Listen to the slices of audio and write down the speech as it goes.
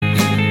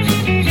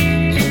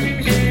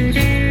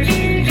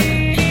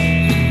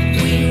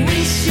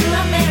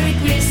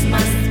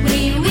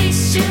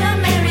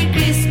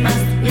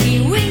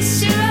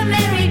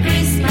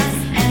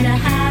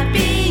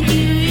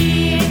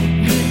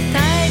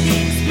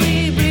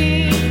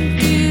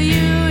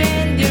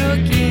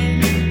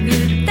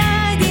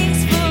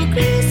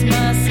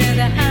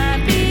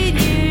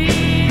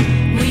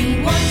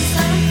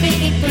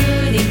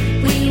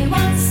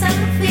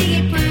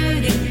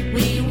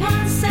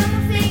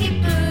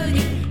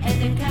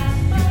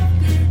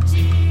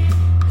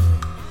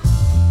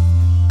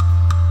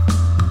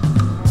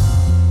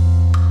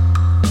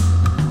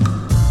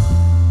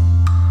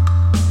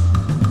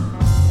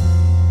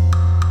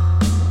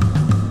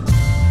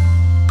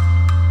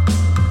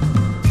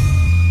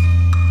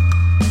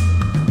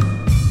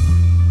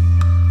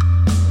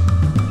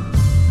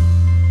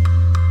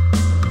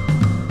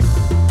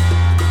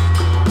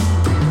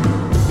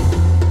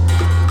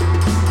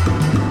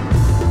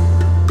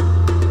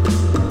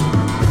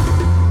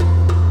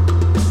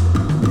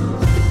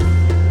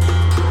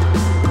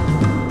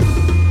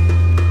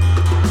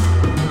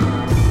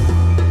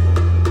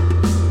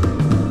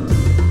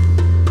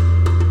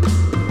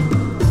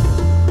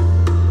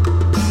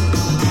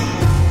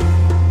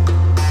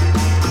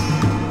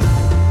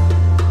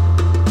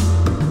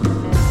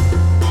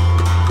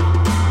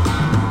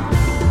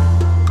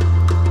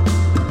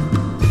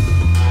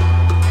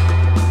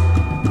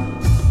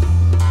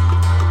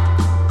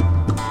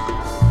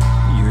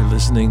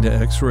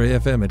X-Ray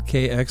FM at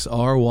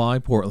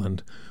KXRY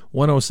Portland,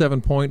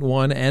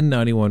 107.1 and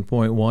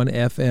 91.1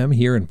 FM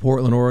here in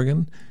Portland,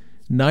 Oregon,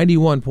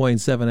 91.7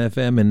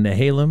 FM in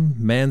Nehalem,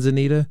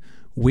 Manzanita,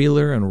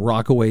 Wheeler, and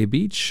Rockaway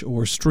Beach,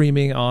 or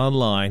streaming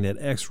online at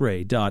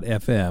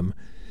xray.fm.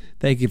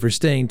 Thank you for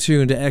staying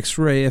tuned to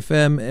X-Ray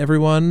FM,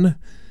 everyone.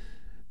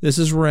 This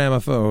is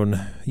Ramaphone.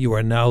 You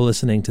are now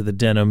listening to the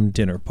Denim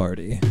Dinner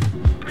Party.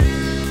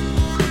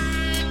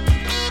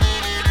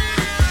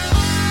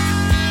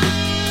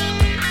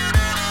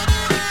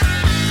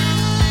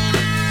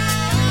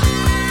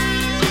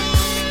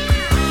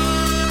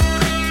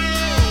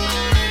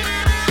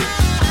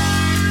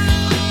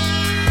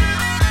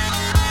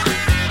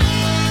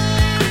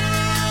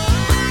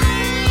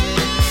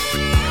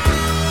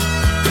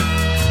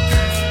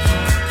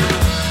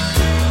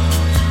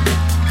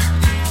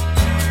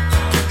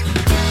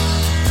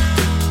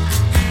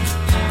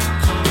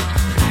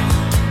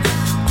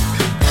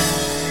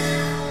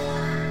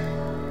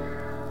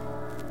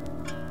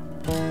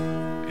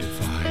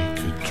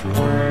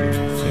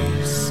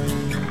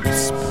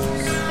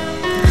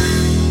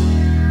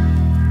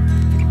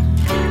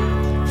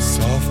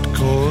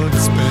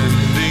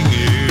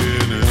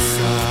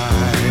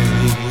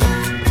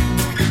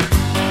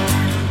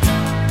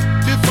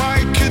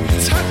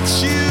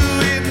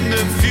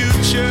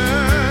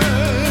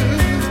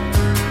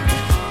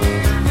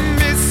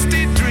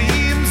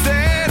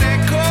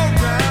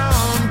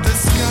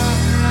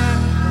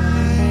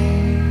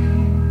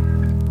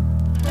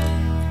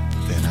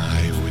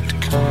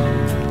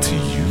 To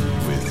you.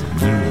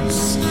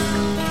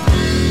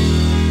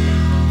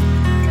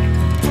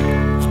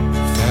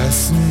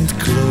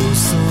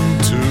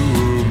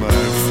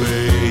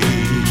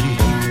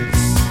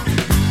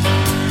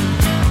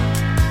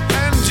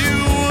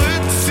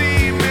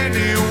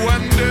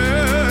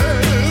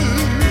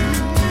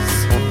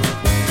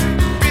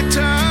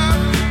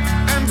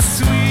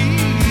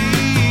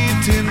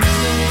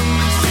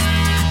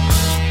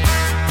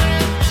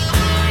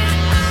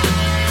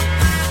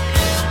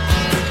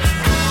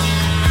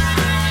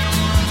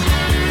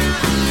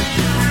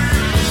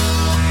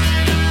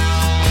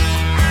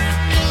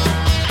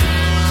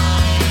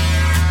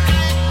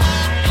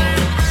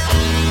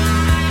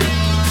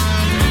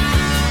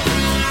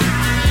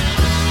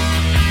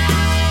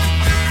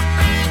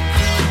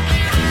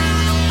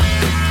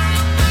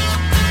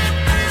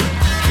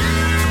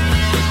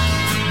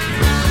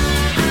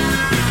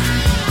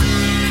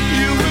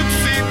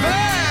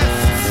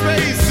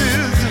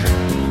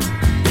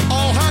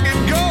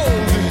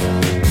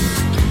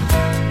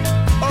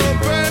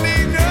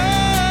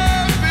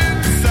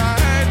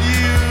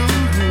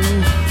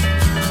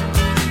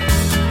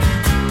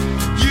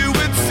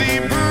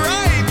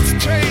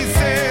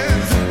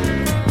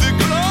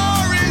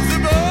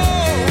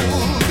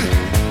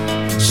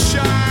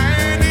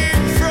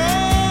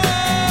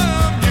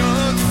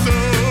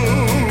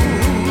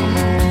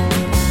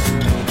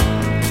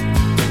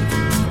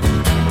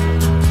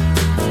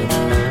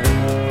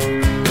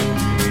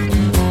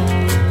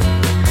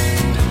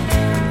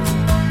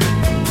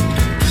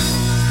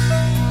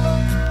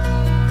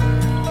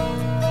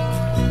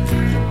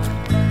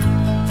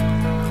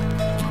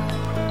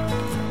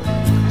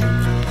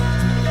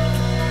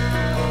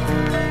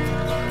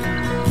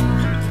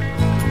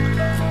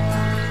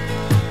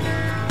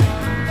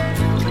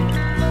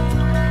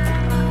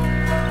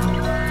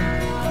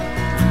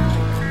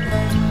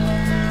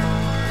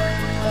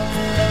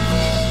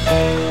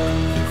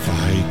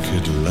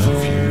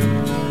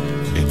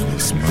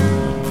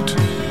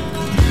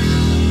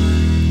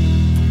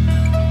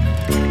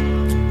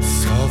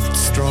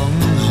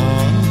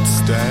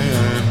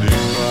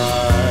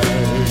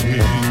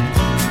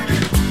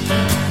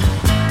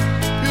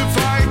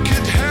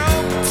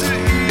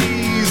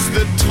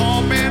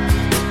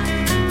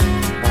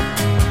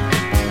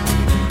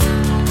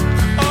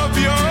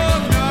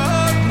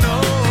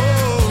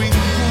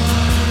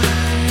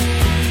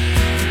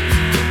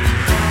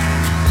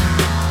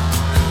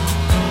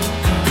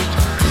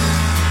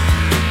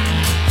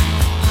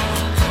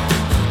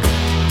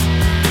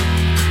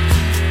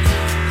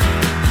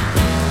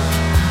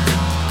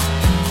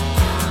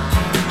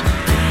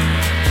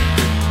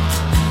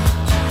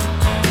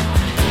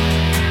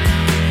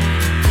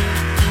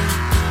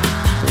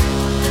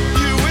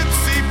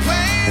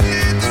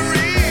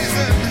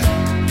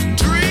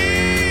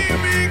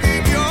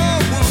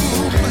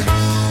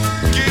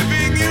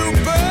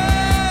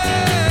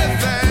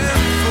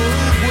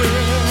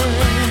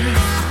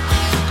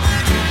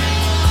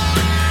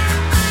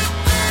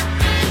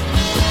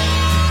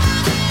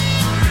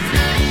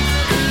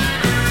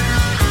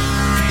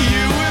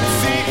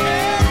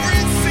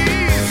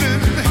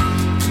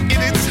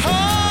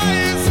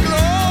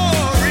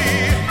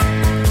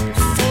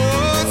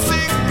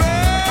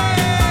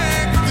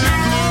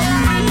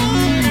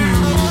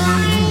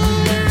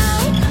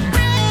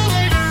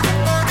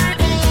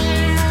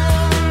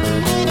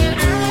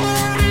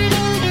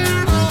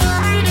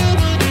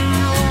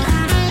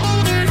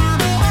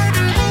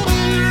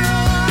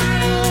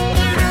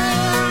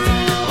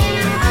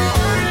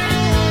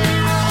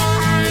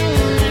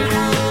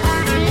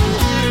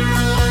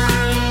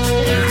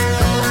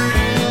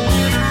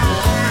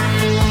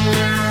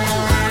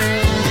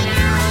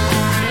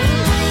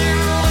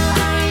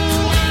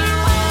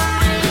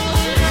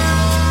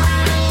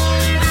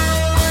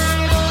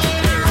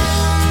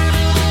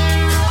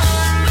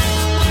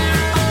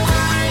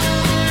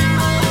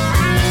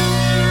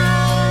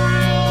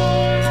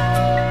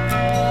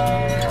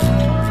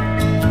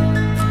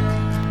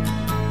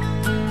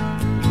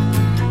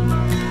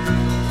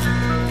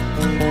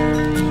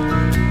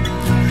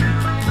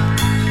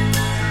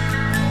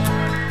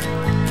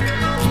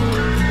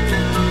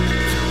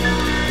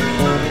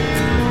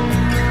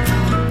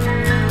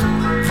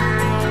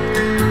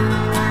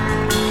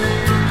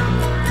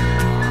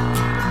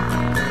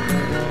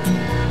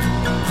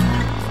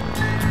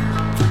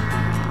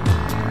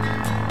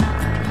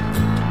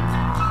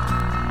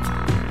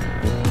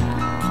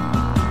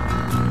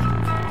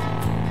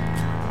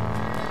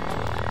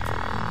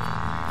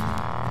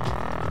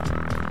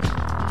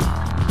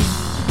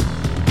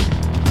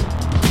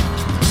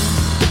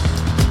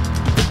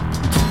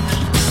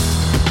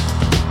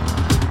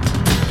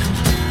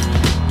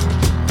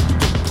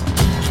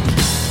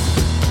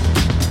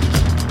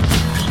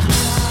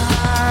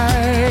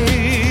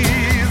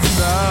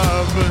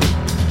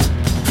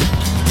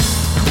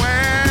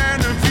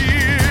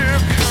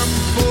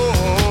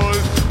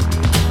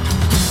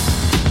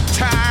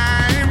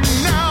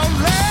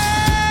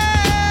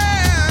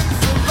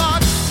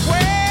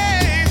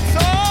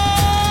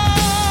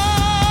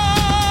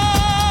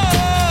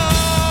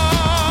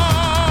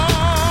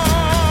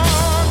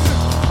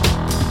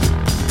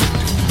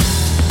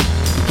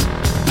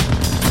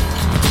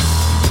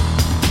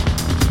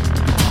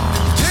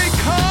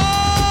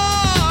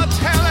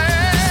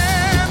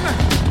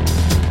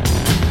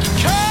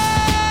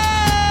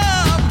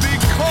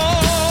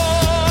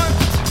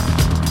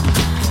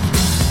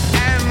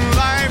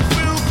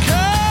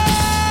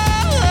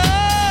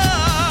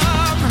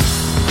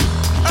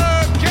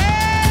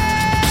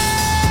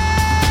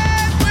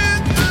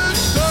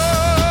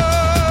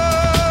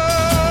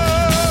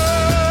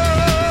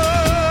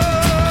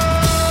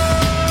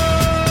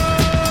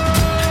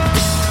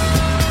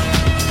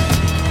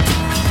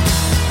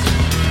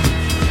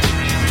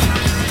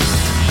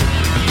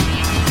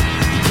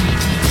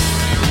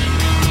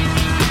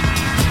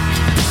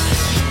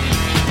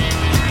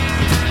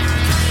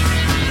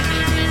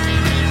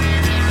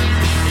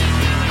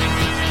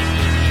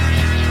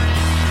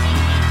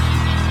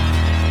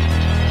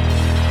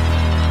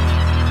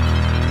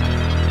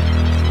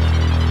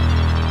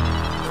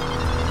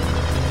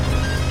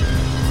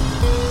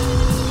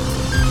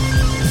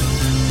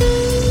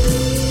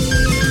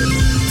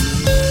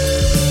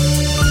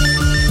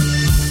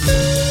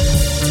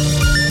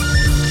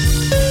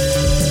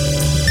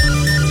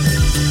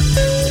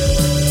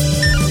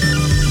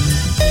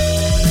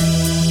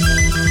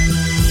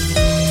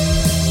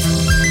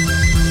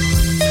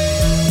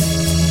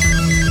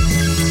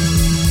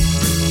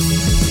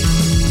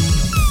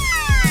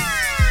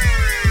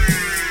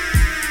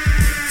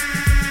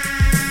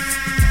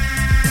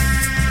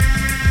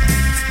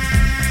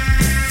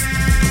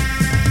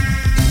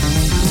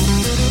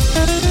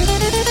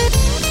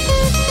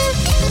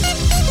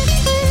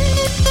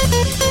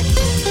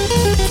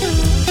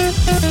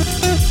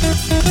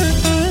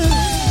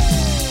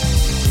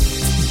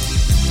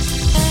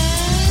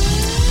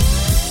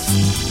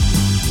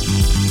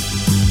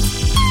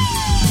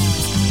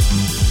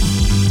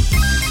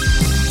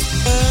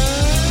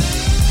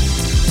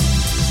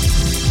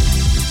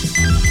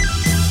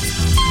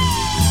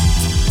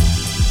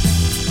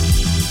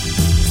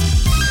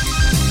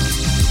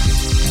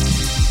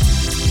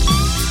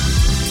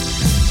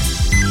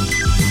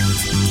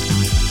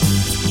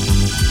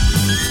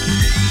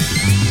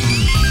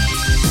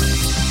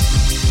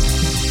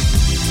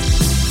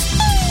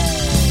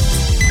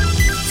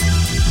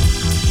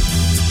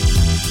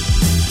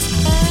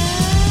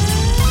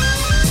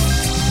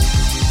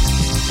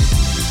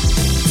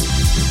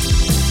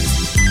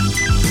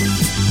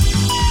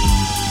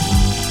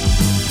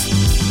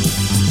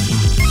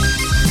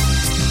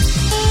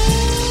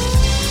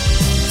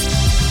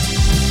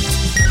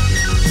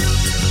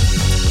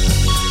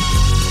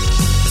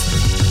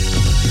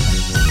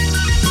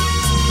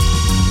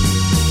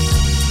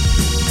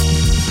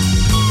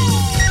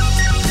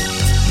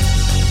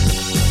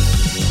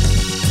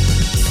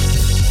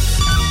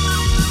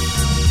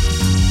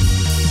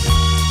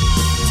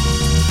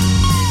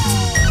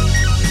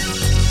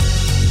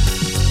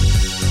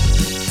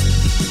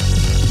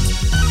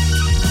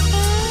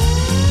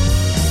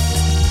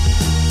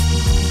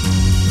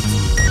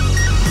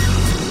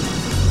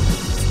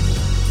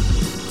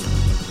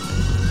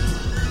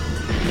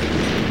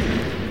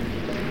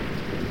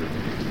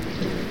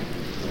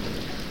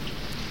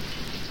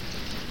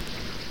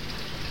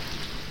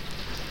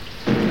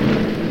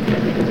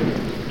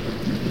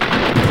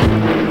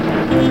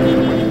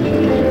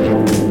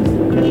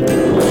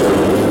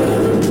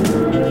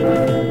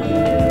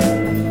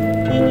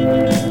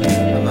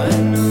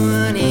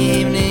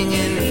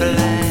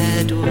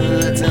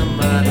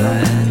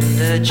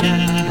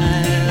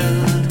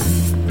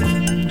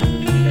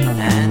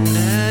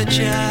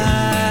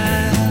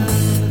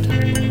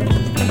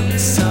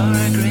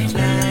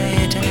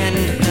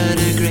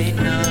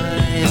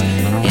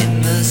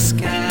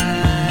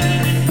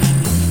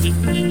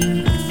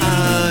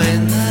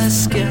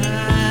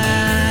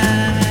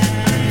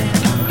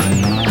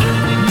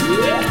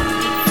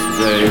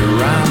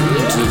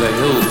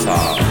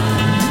 hilltop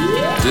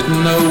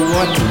didn't know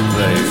what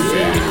they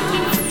feared.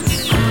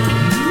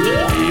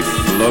 He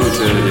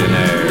floated in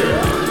air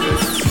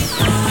with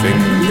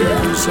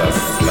fingers of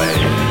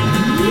flame.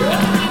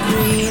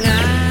 Green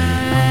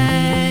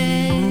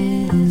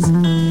eyes,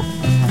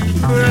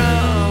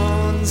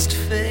 bronzed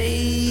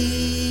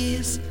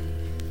face,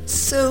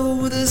 so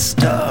the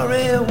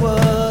story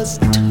was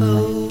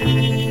told.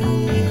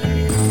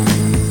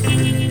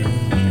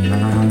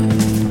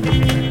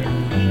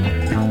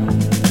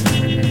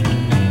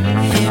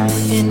 Him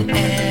in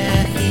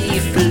air he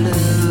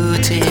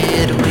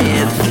floated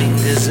with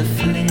fingers of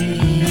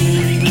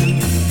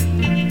flame,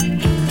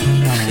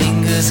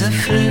 fingers of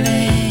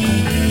flame.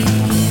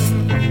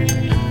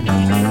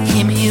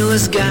 Him he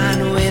was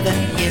gone with a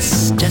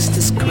hiss just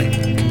as quick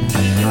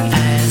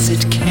as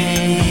it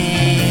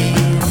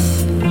came,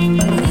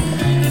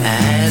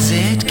 as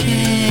it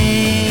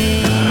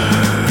came.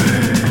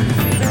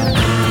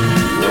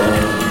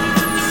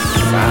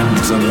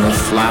 Phantom of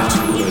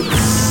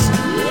flatwoods,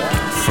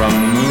 from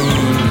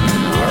moon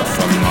or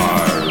from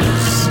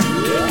Mars,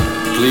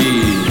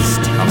 please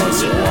tell us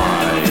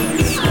why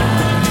you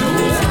fly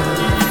over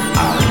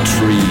our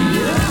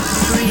trees.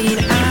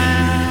 Green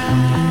eyes,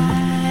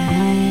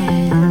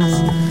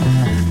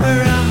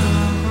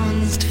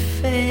 bronzed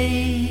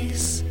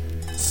face,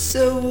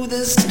 so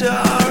the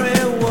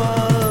story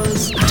was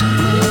told.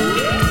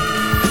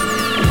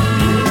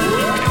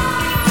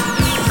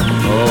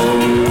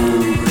 Oh,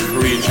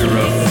 creature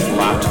of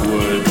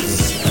flatwoods,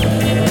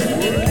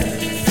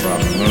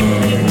 from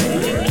moon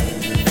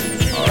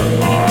or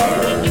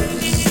Mars,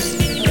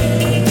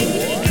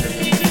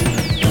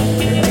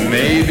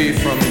 maybe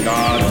from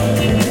God,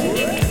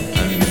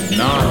 and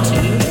not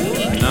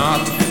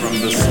from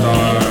the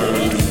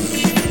stars.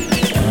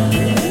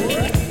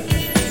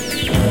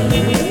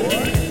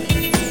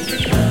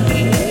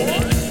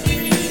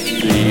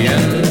 The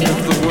end of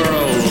the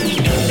world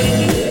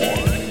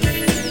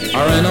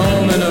are an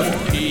omen of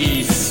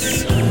peace.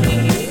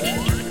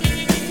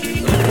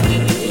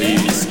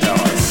 Please tell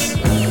us.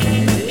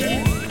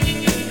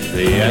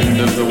 The end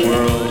of the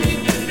world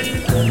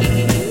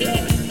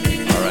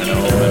are an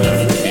omen of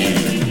peace.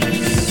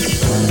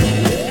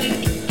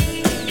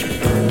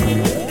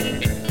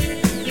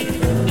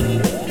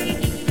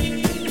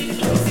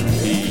 Of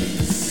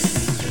peace.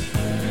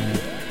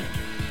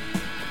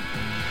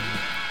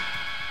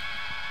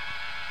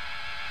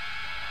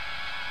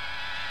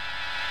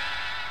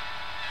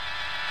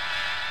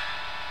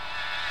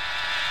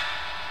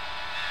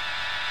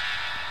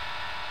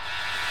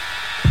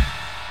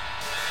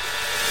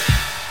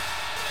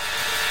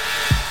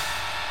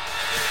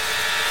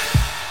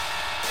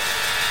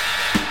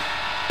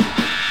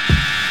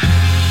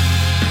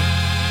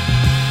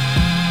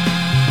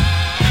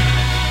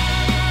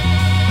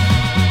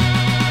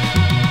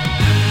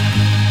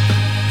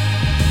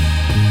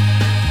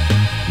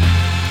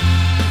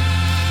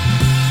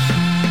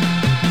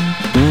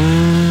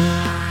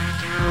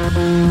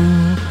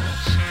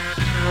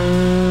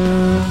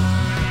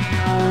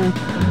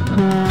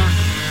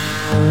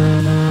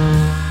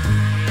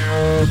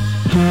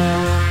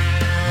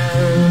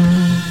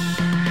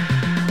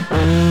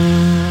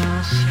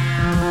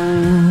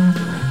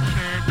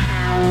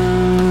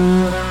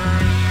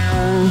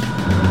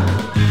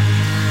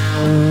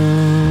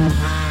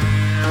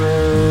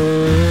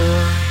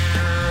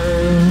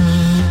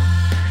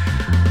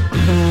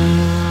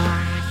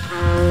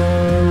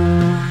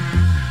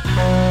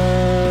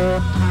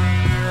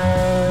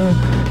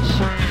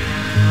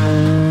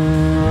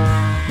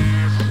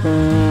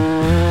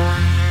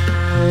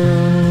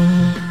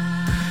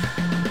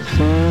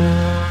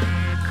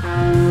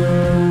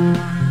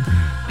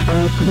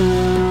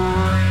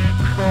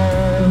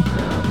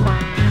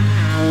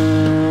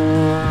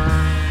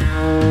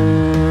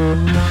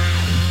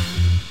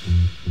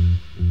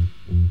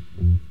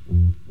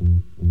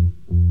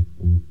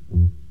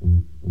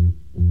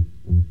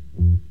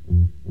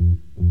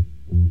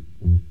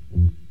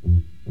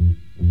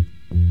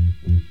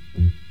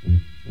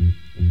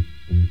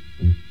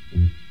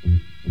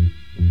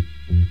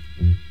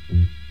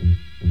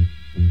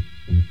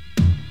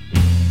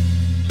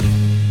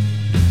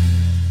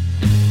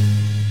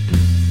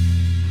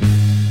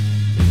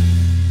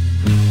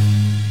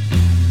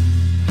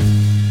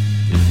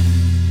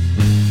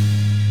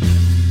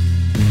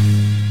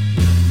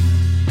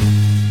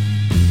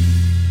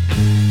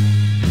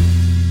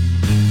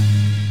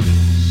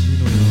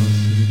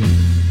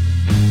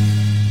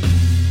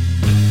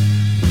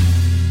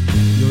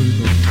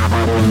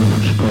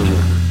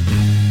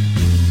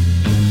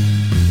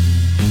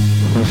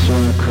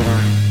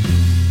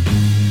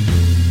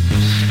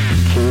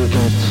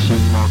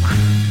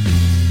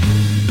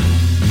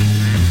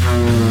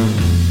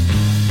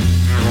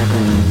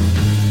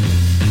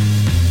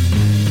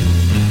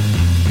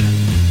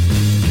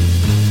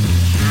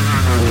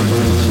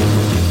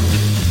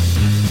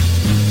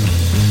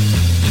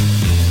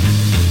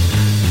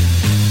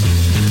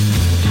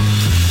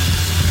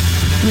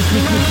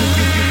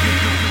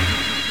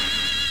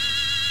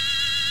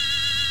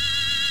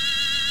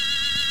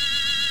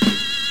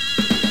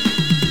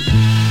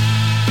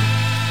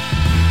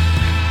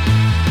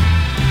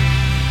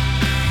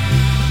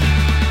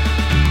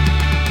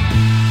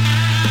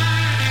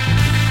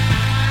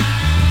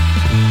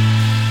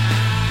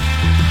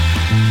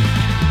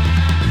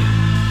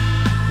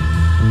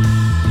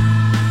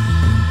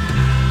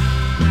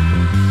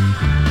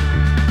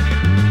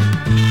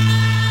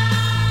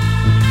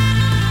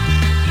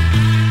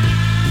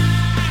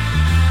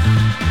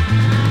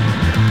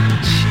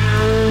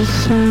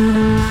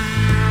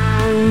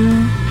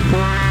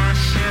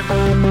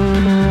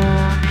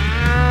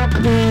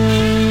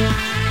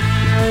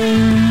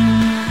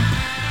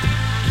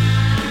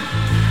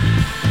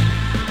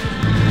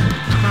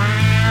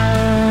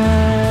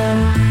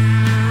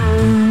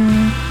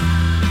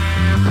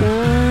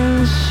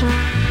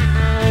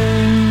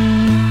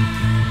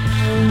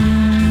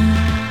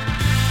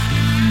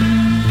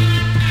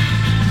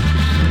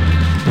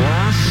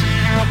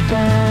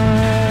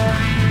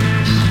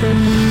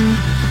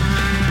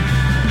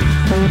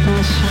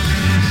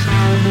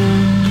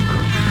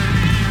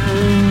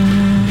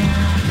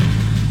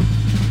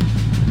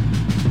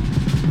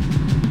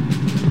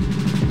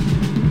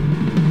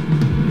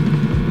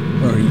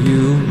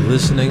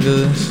 listening to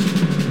this?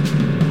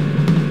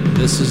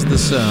 This is the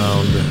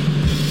sound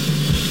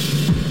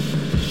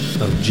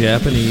of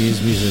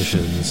Japanese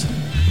musicians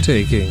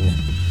taking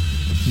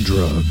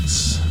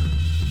drugs.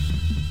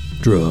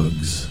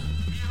 Drugs.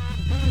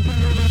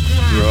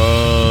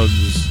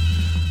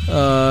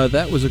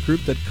 That was a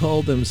group that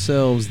called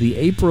themselves the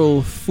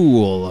April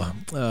Fool.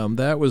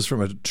 That was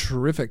from a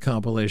terrific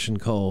compilation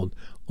called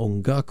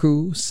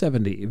Ongaku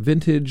 70,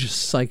 Vintage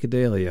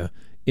Psychedelia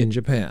in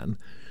Japan.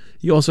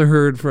 You also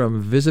heard from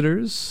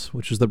Visitors,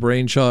 which is the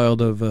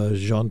brainchild of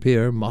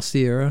Jean-Pierre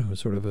Massiere, who's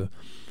sort of a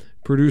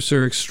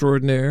producer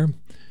extraordinaire.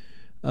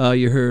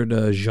 You heard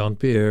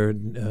Jean-Pierre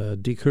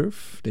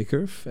Decourf.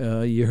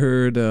 You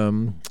heard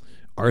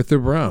Arthur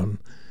Brown.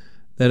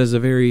 That is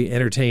a very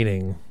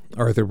entertaining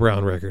Arthur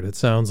Brown record. It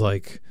sounds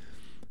like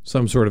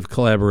some sort of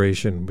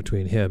collaboration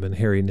between him and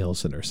Harry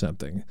Nilsson or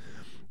something.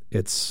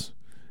 It's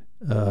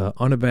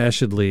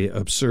unabashedly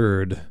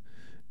absurd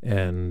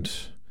and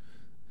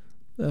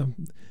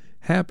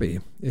happy.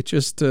 It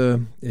just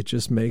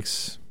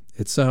makes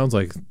it sounds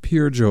like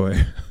pure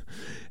joy.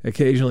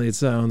 Occasionally it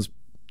sounds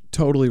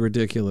totally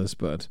ridiculous,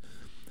 but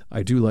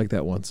I do like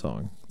that one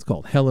song. It's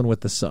called Helen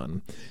with the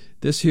Sun.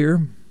 This is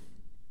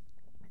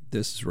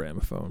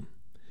Ramaphone.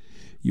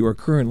 You are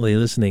currently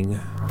listening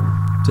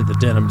to the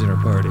Denim Dinner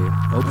Party.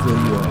 Hopefully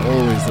you are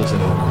always listening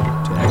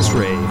to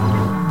X-Ray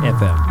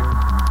FM.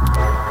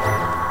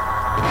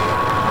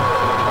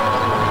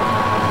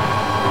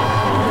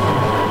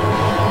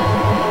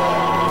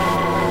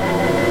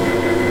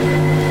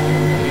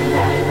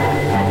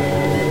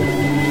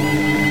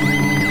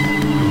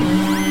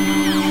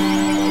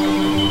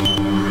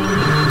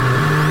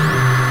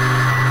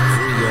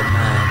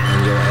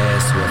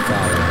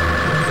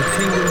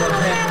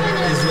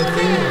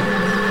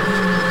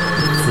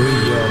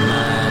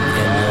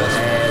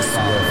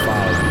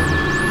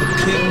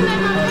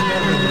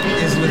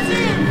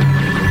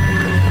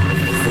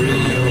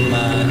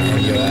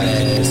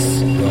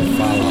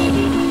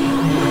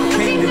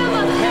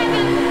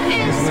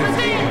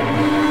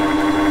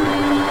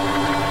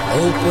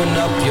 Open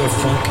up your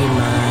funky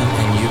mind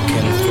and you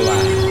can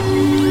fly.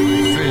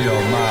 Free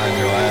your mind,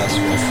 your ass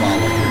will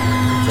follow.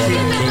 For the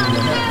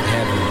kingdom of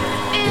heaven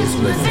is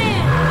within.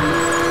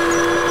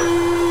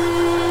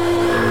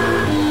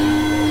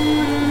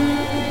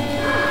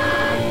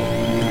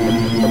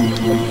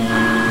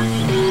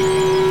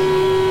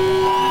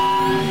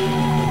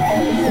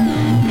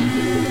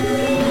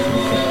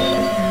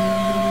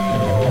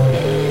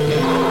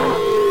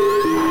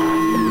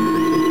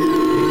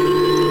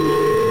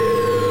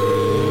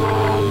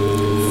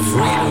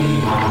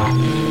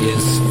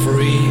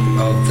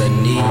 The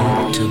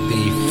need to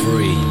be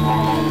free.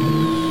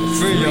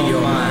 Free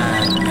your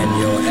mind and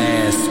your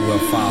ass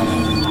will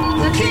follow.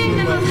 The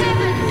kingdom of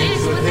heaven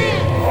is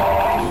within.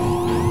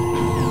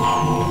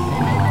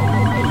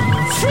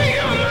 Free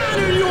your mind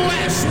and your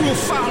ass will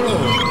follow.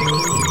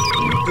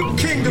 The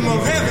kingdom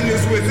of heaven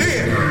is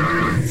within.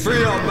 Free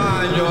your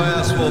mind, your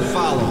ass will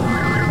follow.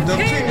 The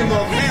kingdom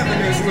of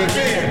heaven is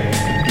within.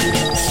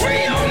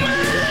 Free your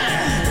mind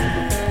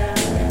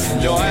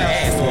and your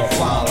ass will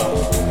follow.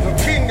 The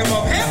kingdom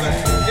of heaven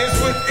is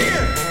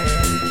within.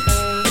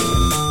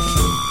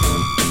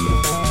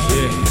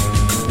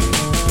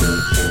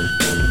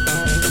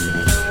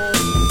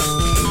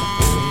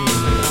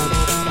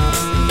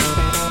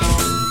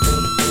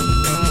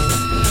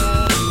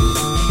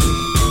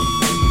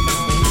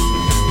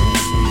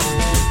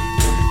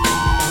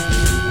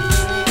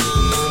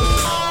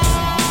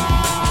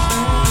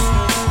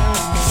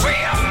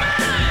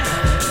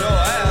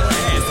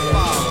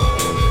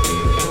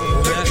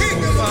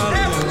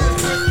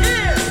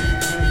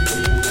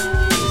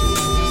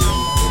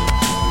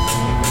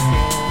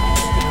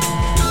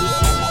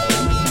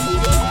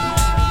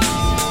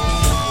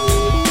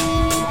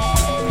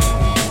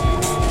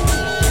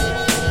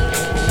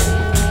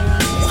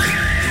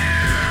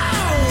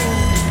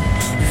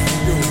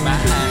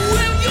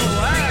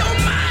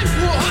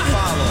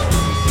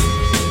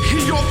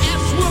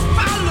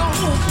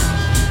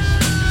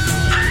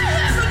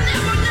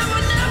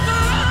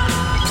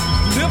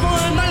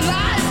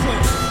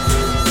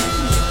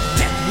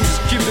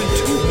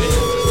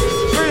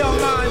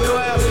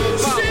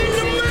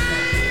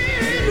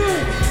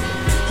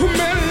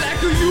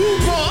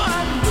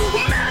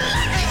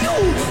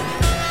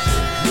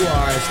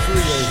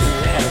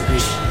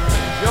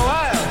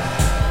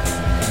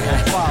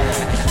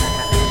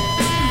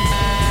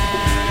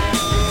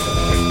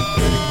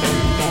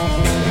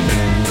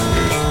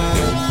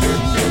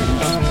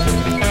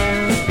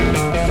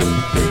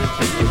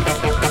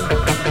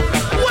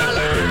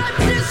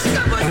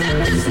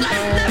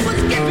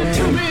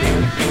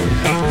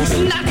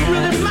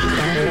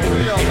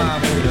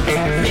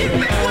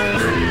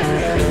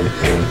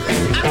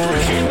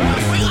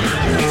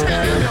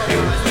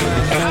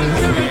 I'm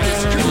very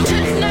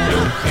discontent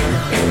now.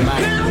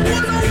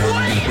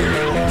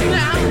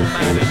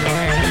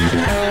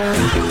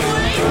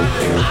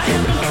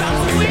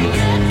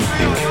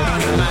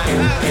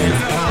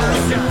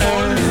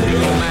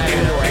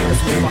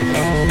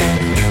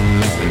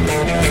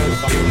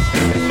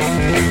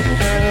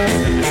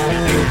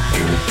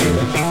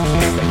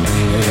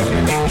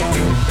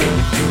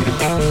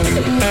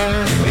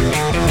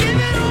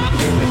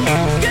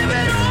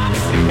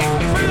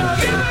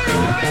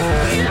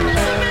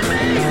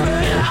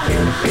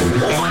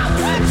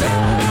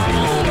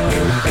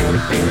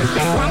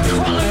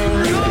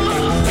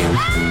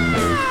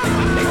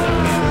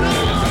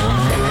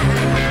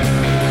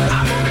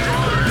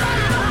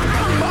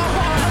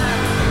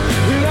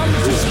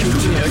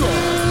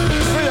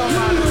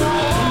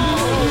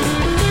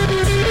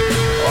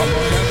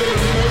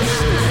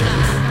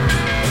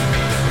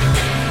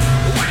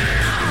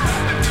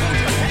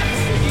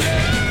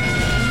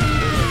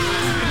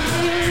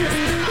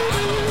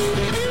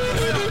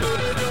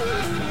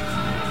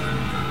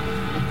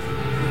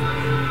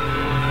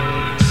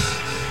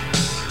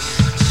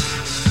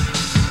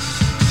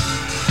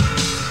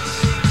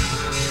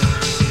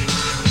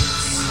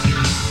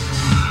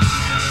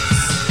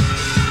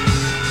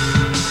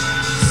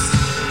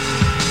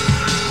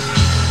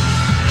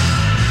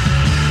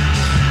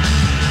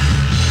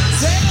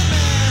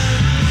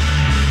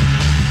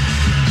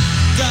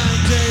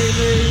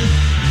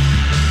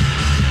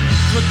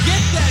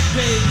 Forget that,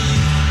 baby.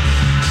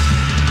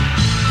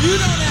 You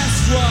don't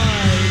ask why.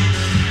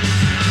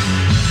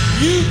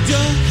 You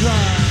don't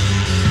cry.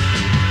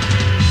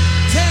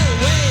 Tear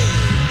away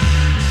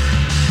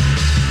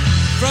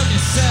from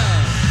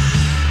yourself.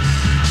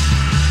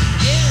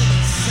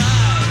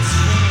 Inside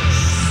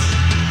space.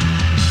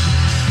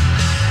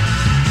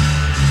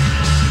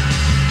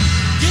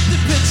 Get the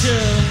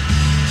picture.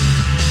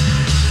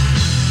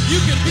 You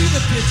can be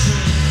the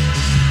picture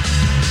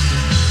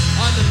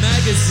on the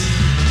magazine.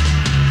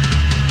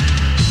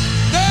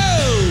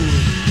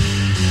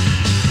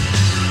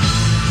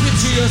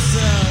 Picture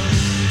yourself,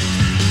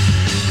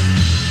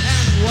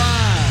 and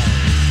why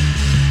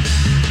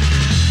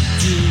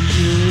do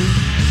you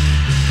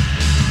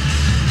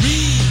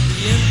read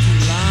the empty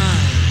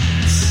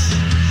lines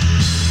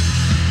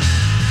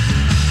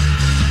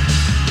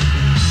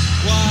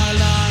while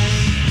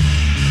lying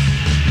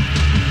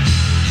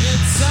in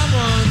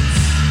someone's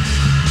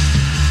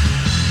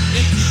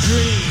empty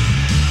dream,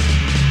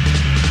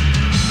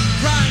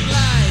 crying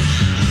like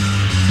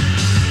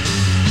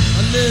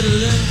a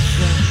little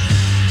infant,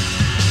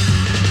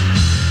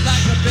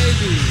 like a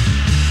baby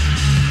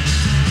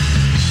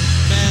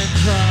man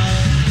cry,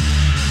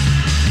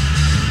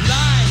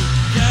 like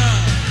a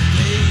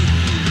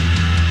baby.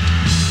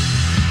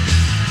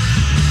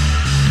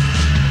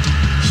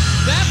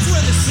 That's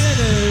where the sin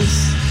is.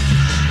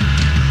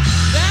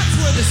 That's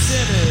where the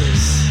sin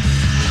is.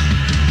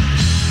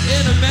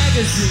 In a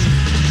magazine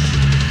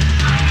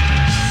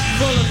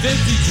full of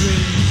empty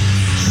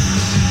dreams,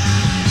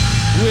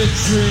 with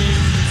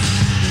dreams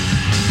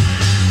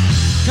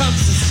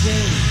comes to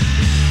stay,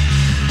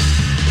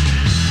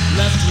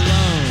 left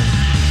alone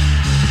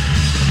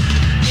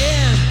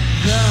in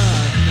the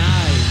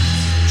night.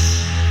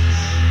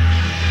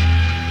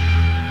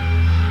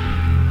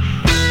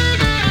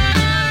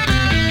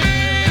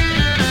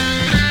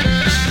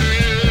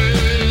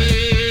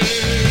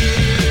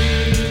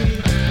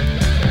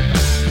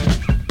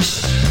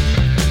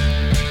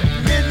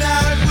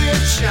 Midnight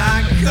witch,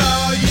 I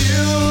call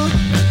you.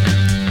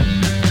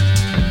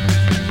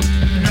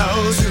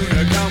 Knows who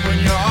to come when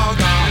you're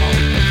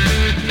gone.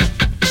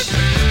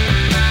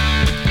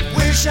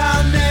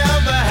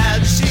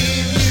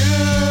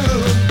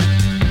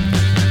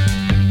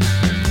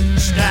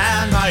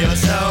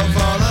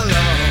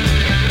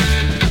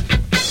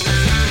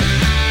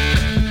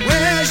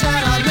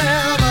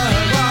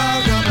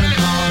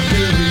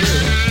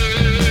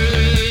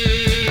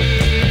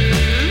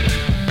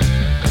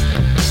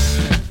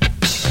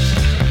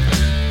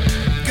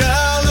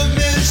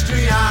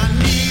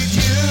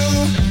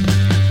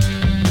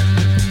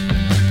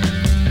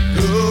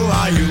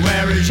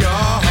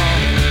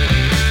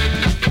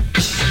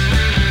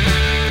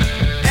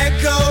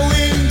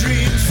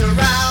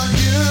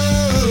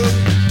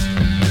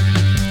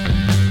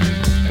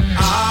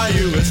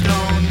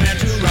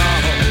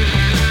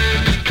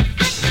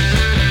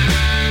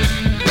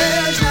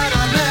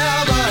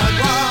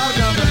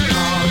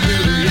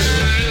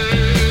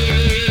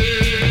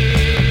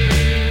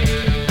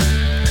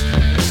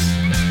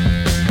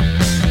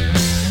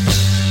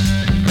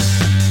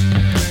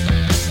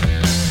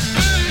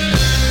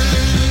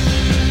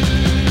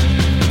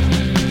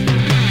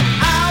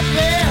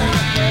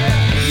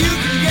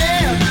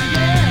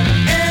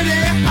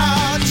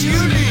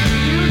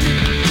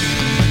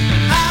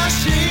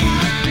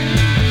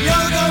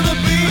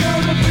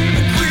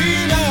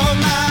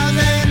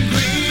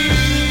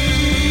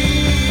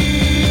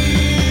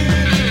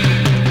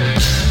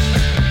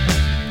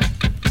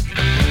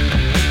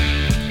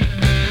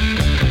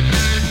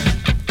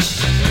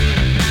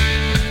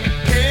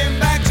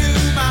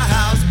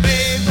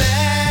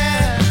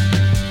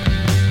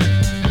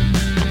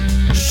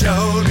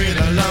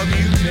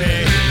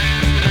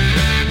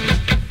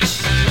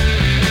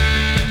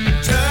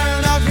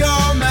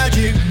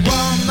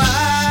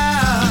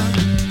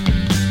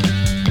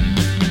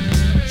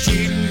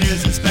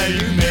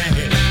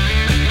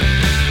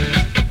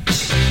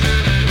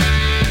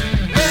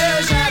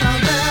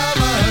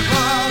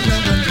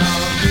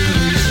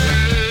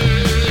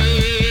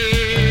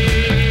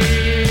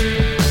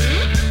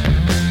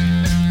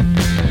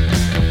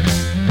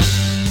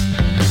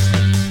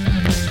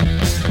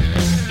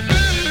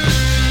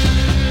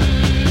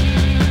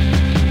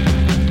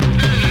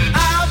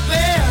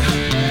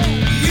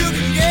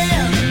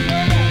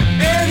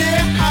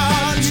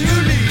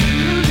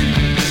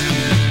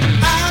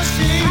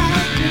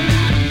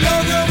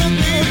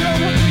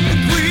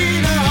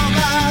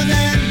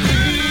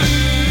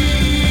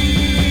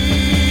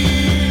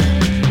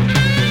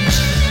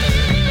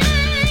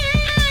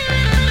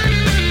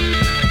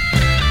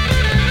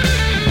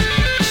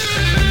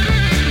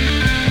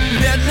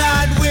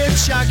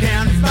 wish I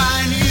can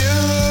find you.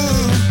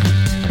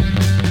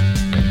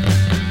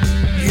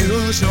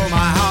 You show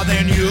my heart,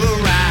 then you're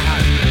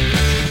right.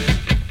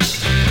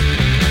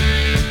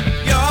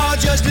 You're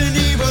just an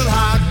evil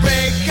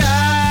heartbreaker.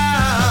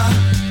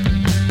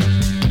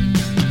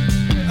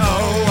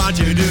 Oh, what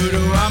you do to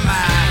a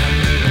man?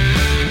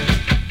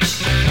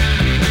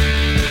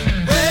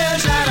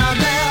 Wish that I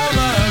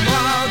never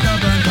walked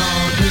up and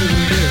gone to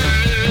you.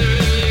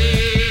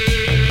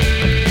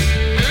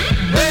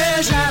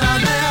 Wish that I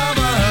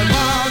never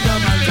walked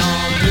up and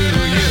gone to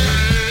you.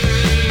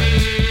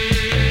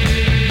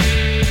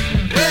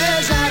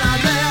 Wish that I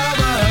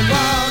never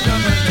walked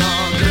up and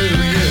gone to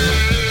you.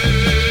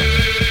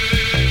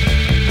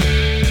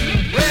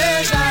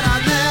 Wish that I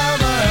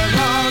never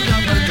walked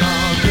up and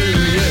gone to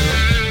you.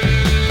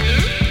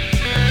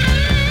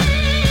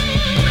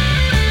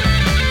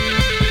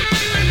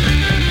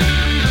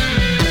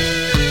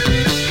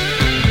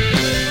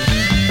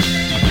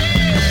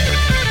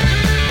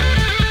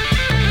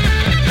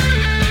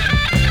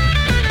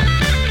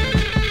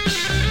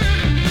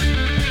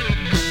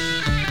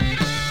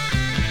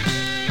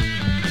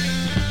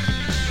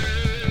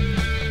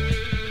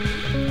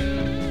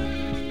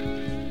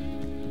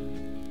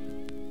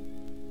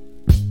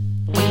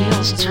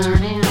 Wheels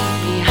turning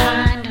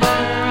behind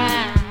her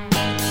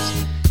eyes.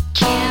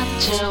 Can't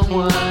tell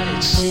what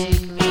it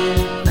signifies.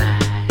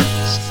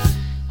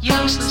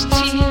 Useless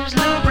tears,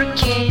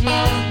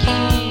 lubricating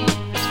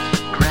gears,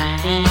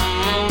 grinding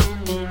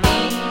me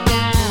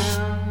down.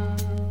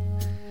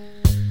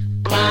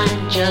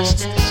 Blind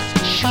justice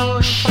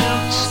sure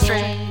shoots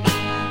straight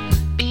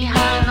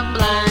behind the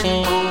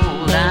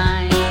blindfold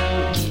iron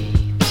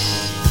gates.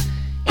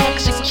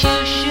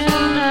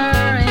 Executioner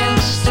in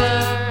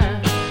stir,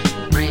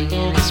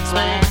 bringing his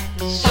black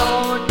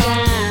sword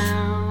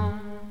down.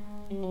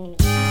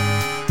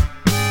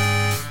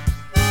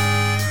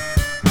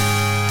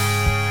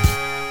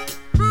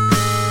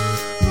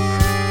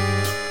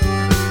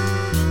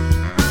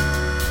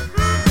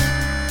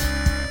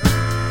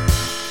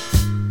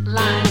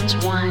 Lines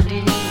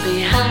winding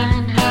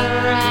behind her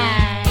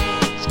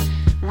eyes,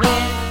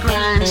 red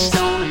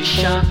grindstone and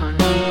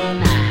sharpening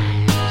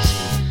knives.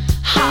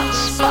 Hot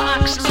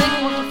sparks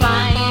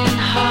liquefying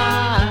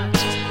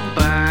hearts,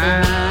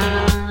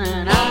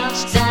 burning us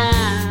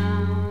down.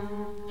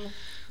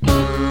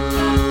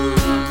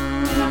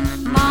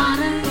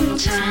 Modern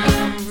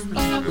times,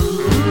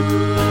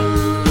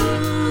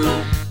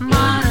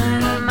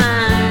 modern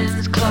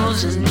minds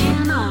closing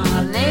in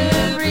on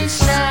every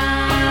side.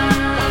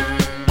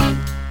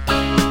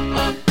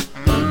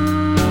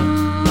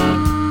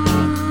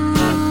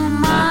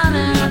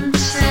 Modern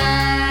times.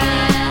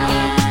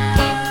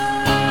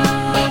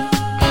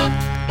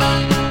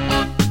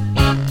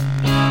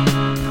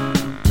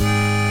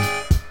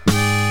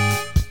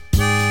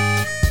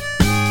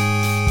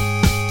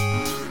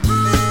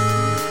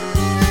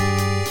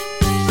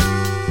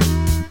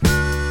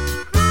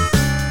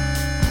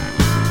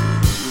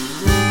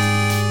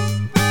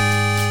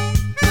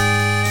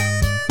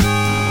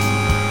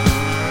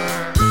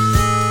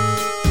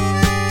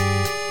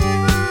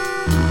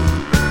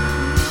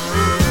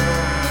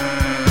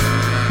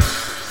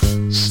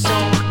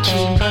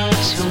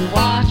 Storekeepers who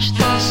watch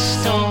the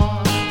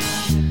store,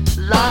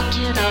 lock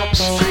it up,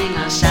 string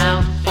us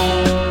out for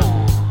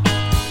more.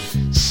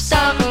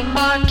 Stock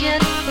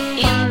market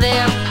in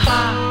their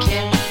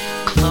pocket,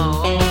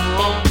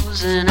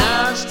 closing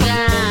us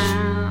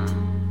down.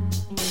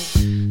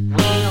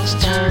 Wheels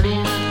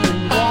turning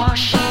in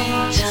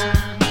Washington.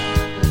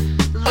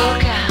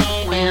 Look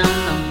out when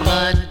the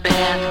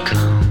bloodbath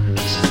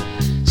comes.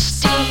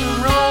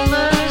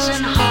 Steamrollers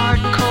and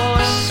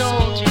hardcore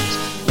soldiers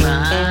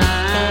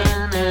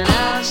running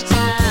us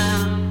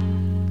down.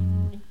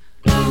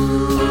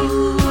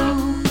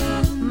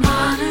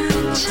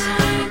 Modern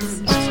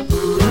times.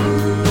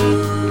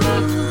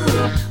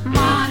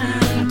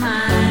 Modern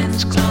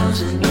minds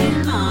closing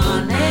in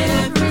on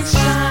every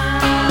side.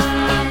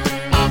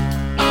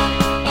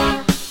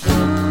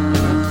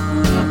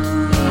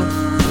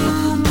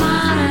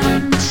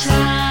 Modern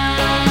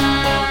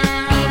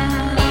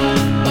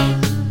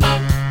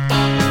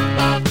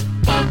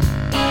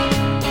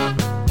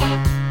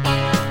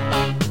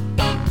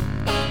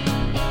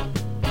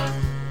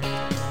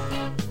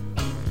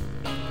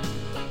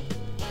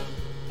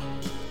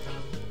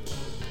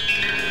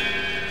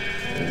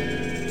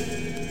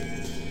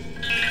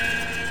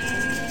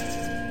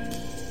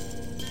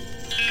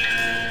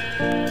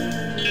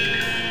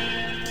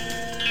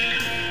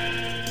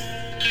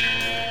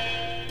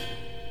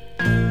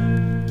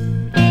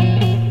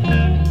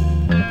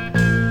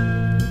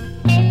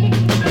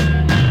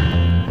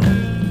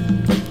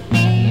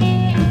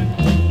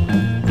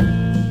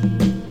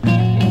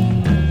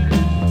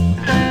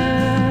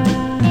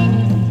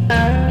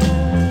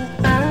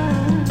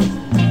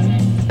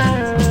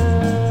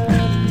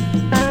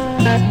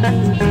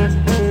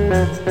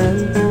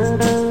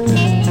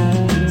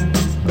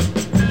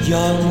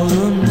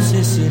Yağmurun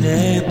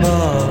sesine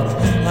bak,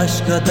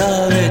 aşka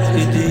davet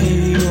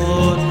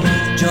ediyor.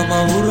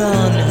 Cama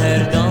vuran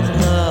her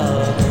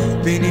damla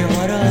beni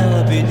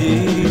harap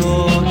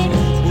ediyor.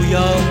 Bu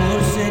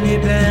yağmur seni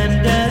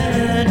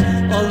benden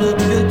alıp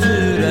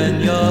götüren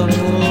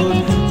yağmur,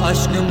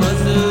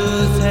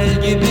 aşkımızı sel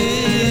gibi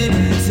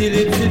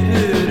silip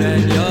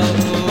süpüren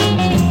yağmur.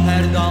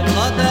 Her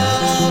damlada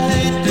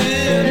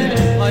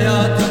ettin,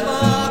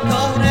 hayatıma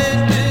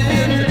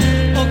kahrettin.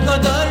 O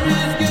kadar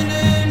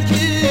üzgünüm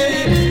ki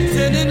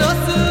seni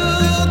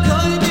nasıl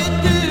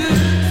kaybettim,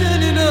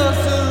 seni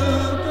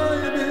nasıl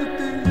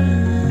kaybettim.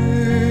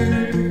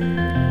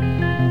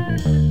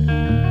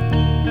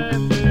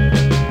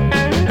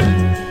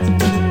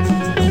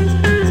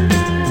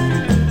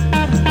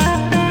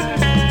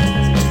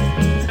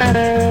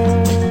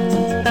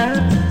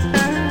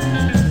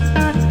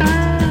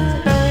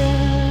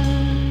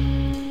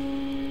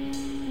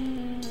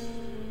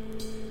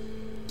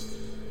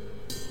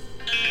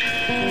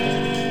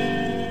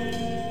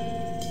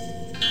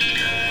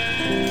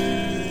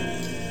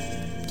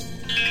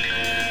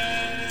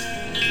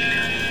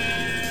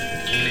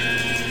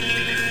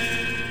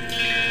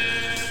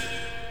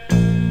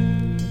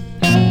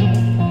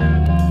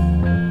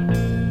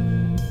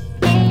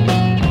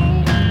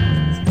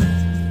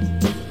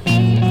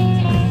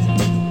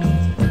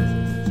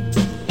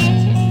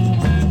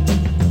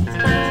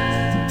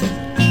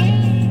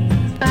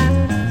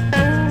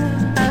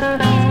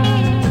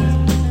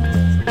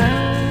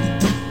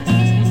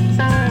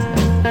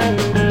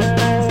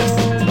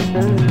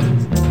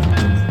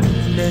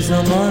 Ne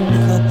zaman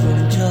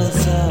kapım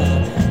çalsa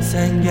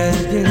sen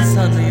geldin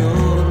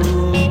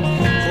sanıyorum.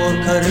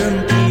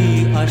 Korkarım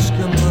ki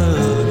aşkımı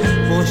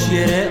boş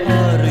yere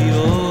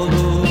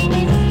arıyorum.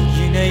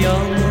 Yine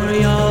yağmur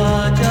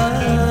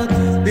yağacak,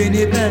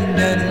 beni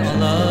benden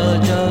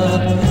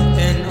alacak.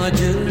 En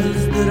acı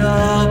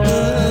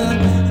ızdırabın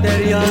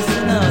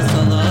deryasına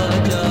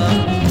salacak.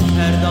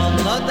 Her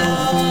damlada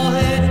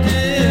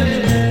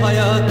ettim,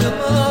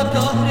 hayatımı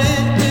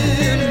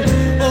kahrettim.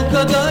 O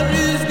kadar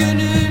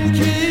üzgünüm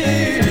ki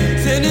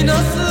seni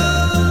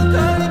nasıl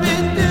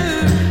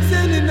kaybettim,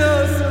 seni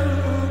nasıl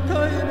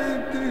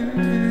kaybettim.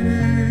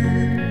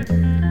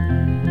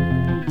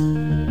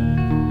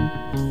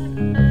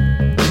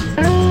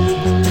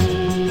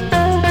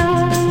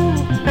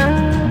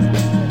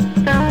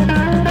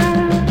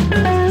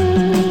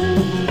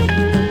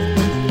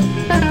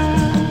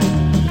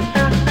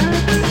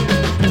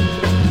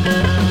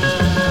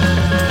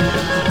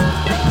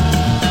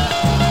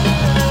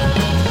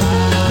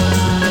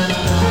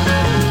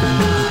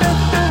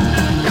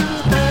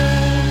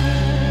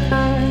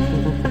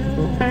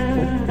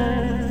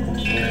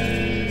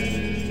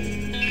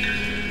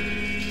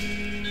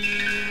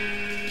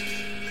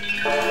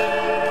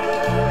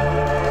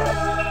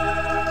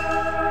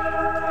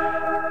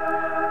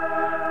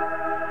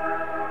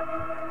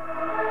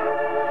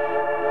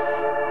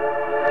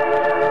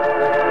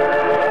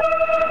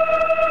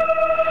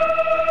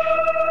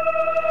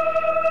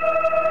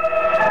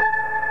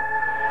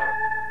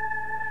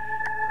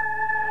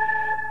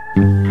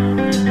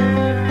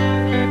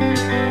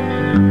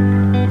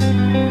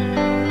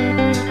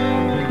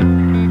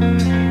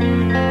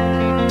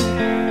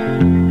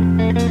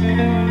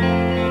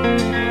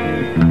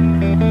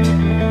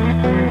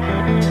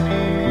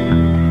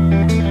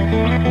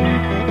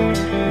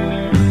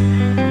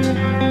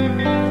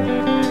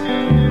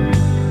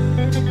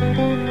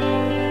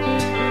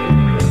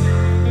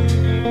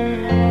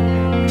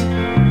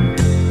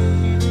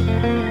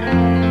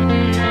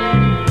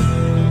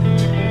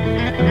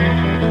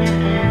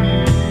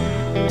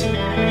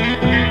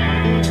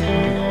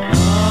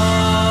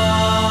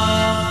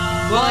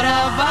 What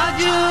about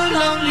you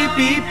lonely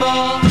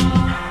people?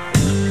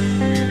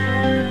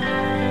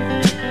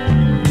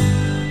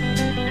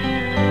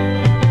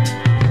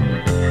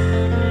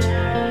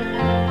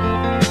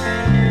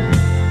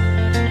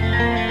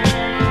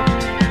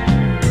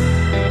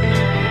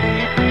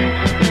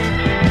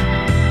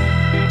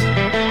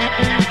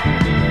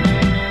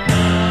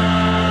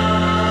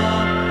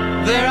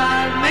 There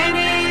are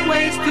many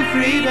ways to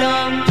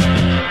freedom.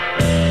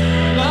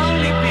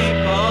 Lonely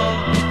people,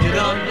 you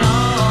don't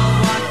know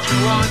what you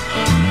want.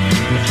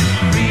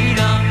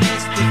 Freedom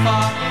is to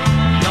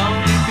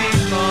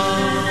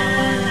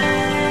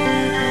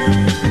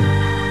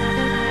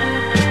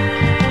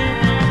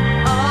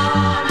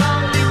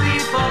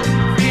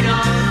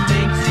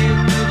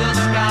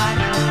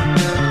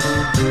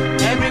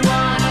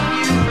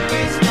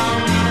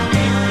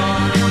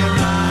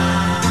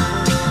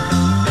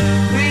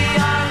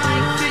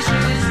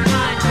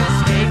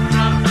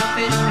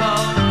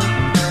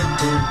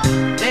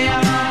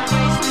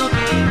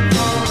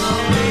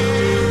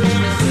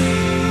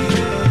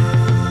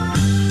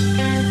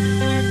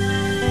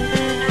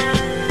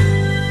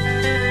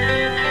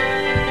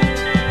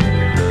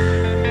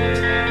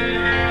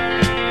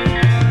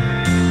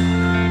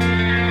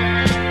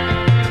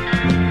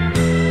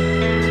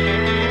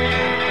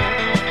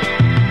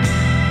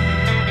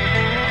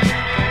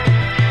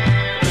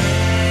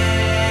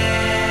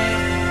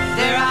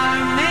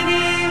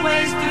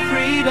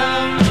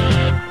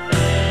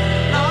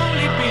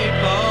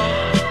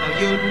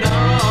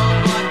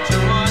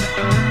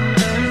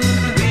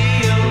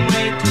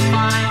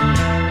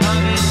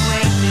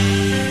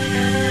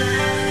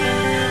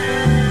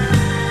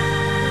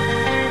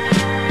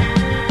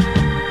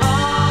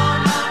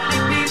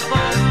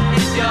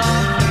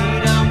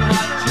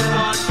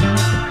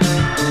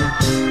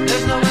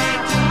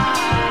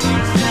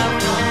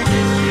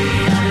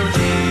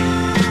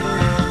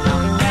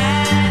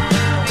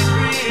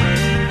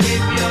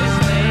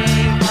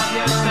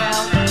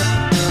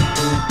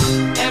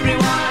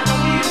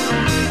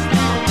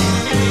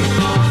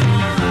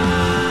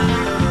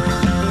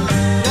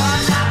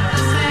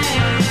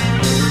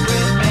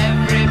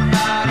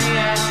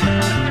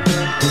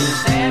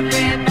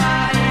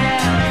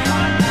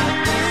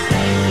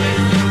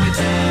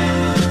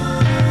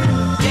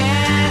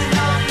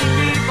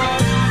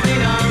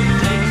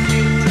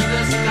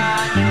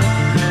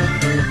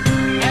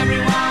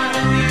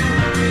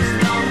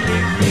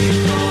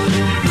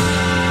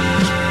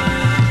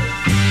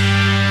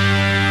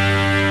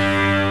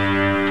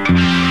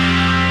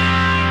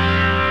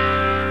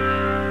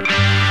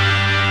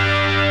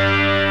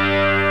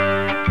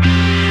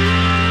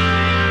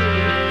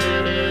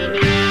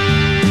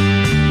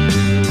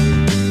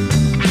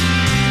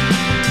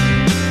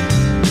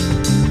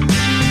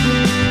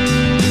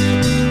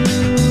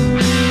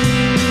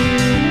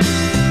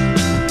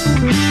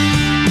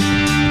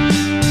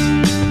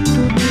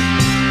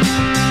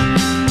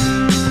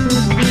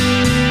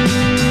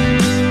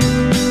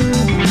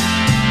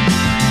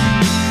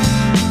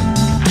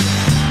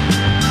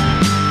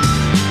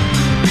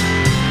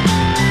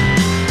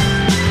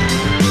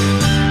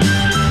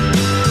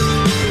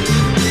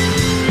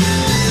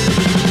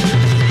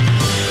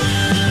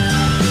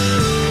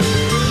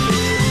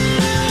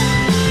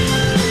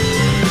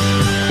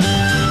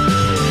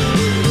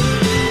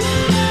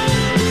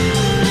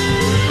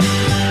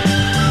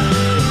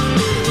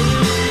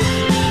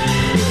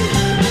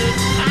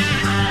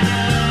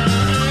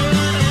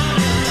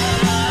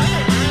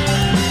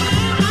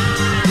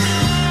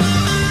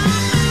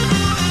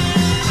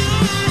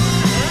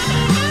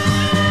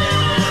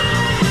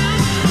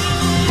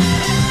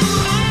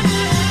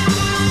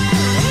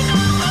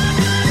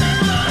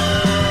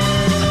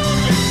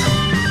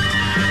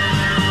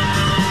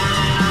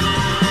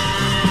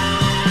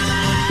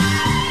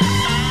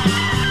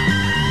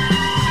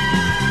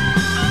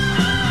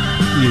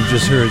You've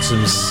just heard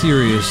some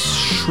serious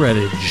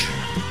shreddage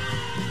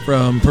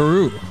from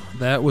Peru.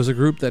 That was a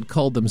group that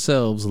called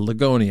themselves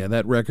Lagonia.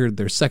 That record,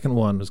 their second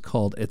one, was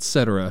called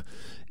Etc.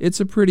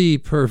 It's a pretty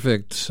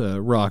perfect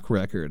rock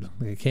record.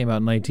 It came out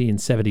in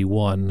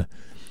 1971.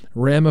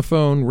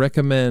 Ramophone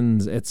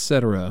recommends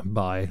Etc.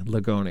 by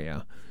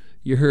Lagonia.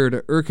 You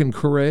heard Erkan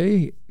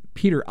Koray,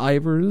 Peter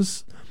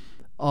Ivers,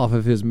 off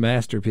of his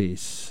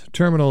masterpiece,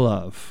 Terminal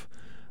Love.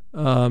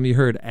 You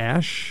heard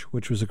Ash,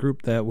 which was a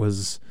group that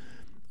was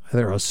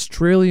either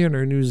Australian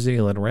or New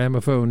Zealand.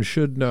 Ramophone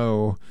should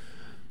know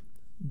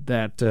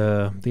that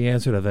the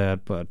answer to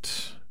that,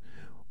 but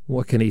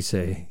what can he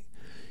say?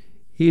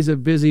 He's a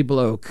busy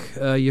bloke.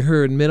 You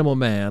heard Minimal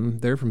Man.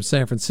 They're from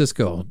San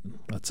Francisco.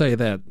 I'll tell you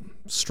that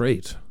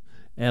straight,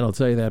 and I'll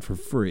tell you that for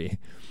free.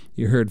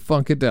 You heard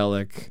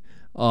Funkadelic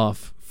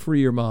off Free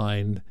Your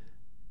Mind,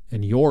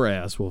 and Your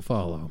Ass Will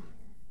Follow,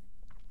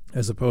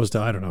 as opposed to,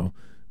 I don't know,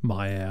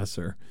 my ass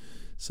or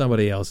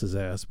somebody else's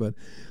ass. But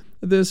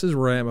this is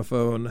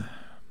Ramophone.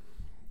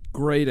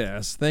 Great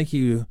ass. Thank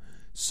you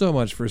so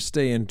much for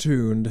staying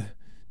tuned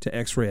to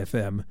X-Ray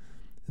FM.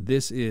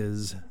 This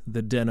is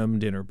the Denim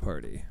Dinner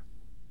Party.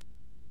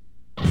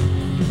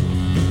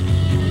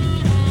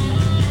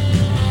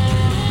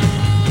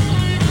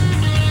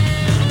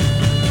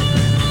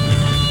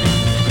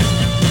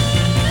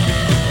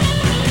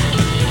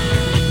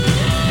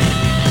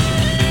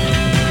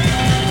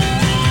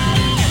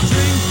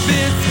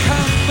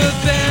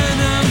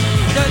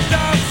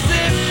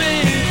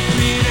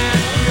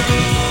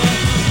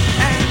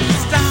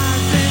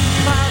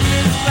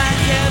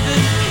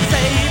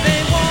 Say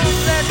they won't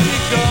let me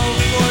go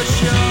for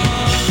sure.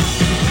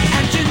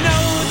 And you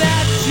know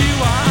that you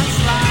are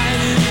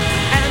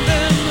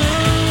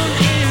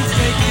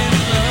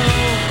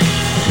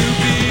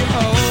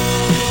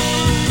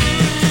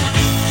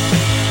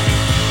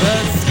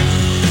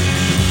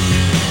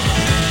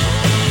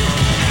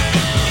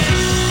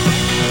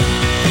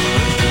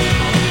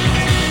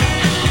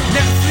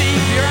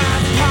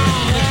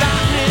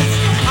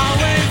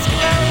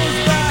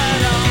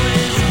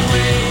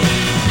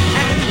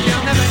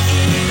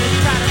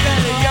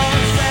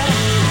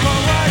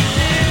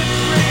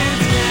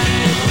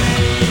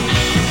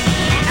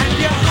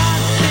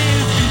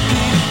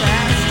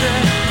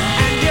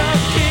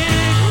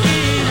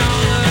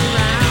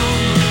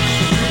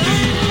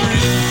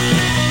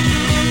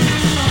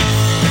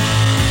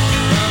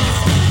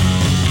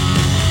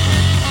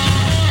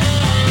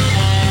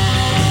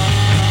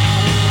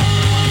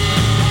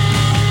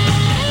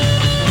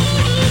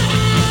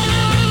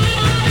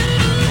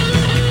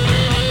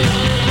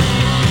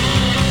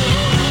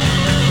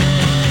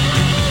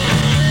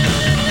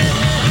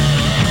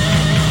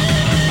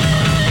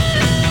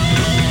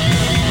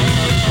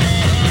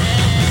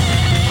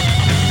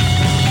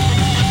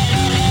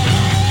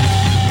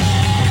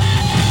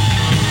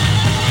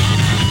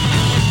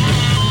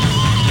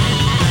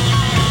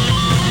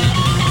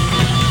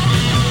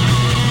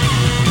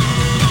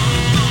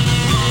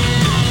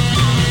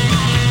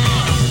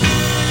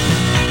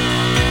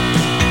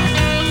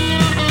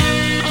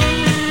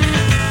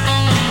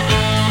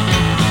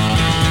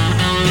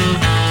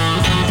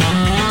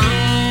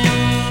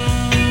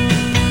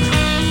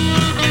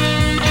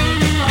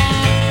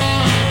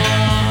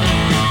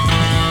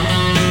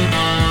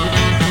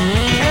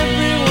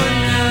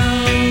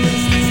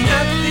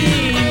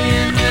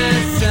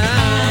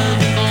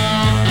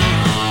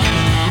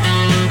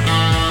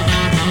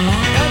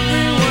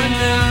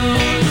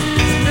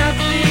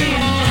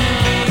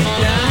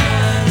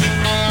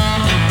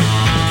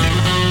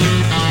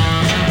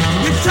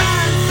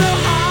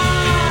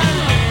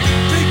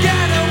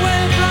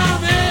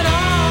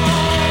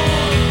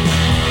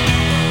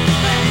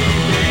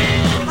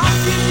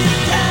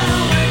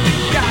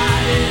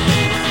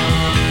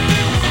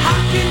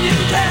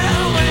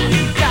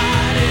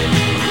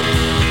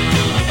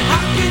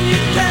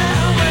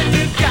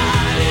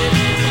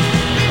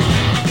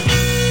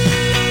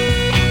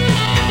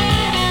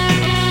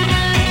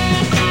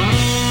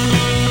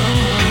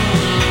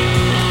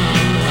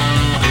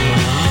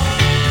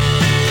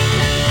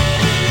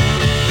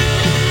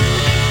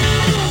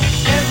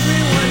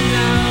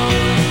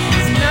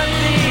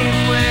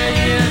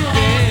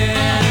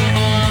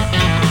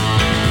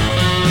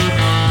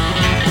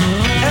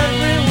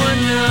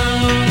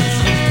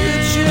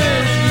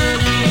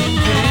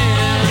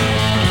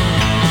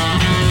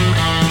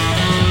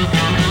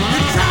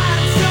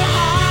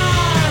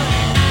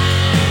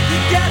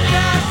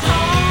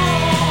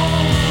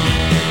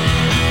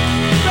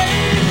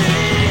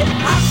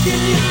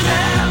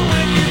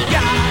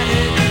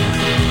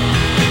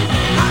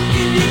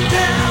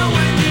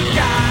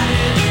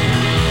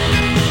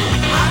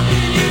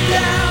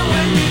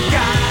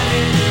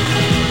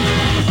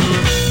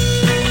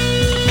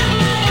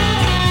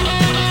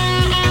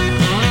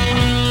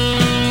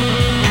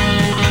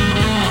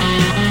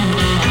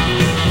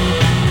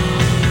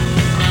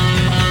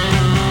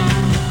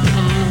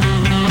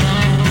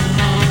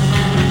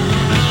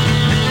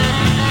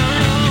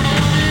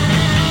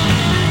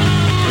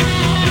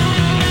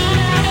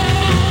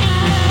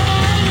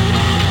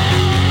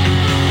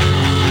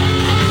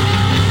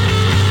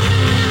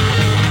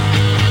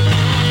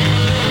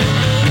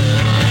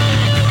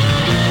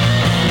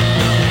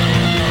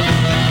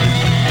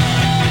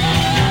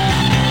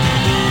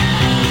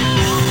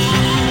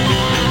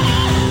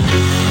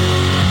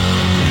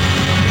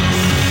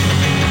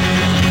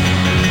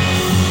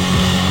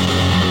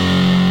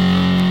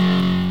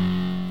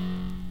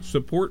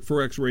Support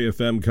for X-Ray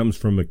FM comes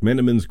from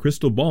McMenamin's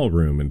Crystal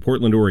Ballroom in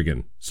Portland,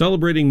 Oregon.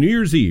 Celebrating New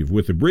Year's Eve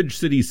with the Bridge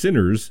City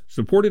Sinners,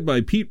 supported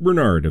by Pete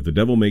Bernard of The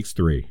Devil Makes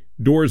Three.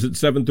 Doors at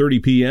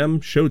 7:30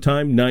 p.m.,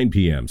 showtime 9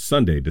 p.m.,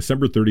 Sunday,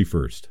 December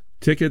 31st.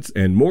 Tickets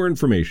and more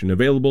information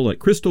available at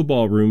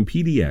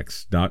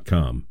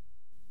crystalballroompdx.com.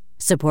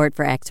 Support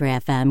for X-Ray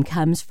FM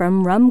comes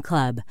from Rum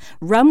Club.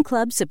 Rum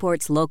Club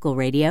supports local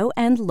radio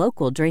and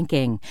local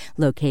drinking.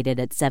 Located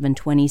at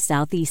 720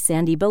 Southeast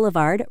Sandy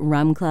Boulevard,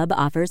 Rum Club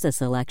offers a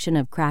selection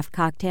of craft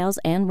cocktails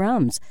and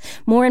rums.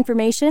 More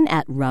information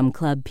at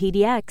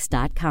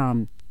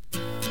rumclubpdx.com.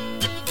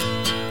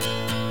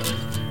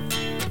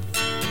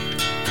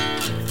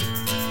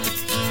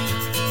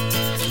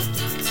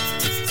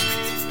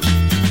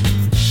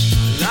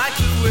 Like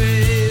the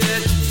way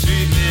that you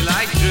treat me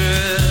like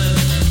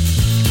drugs.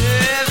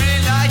 Every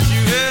night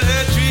you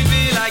treat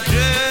me like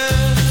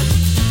drugs.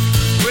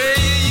 Way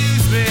you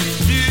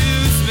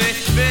use me,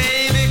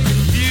 baby,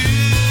 confuse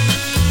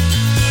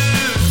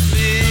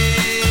me.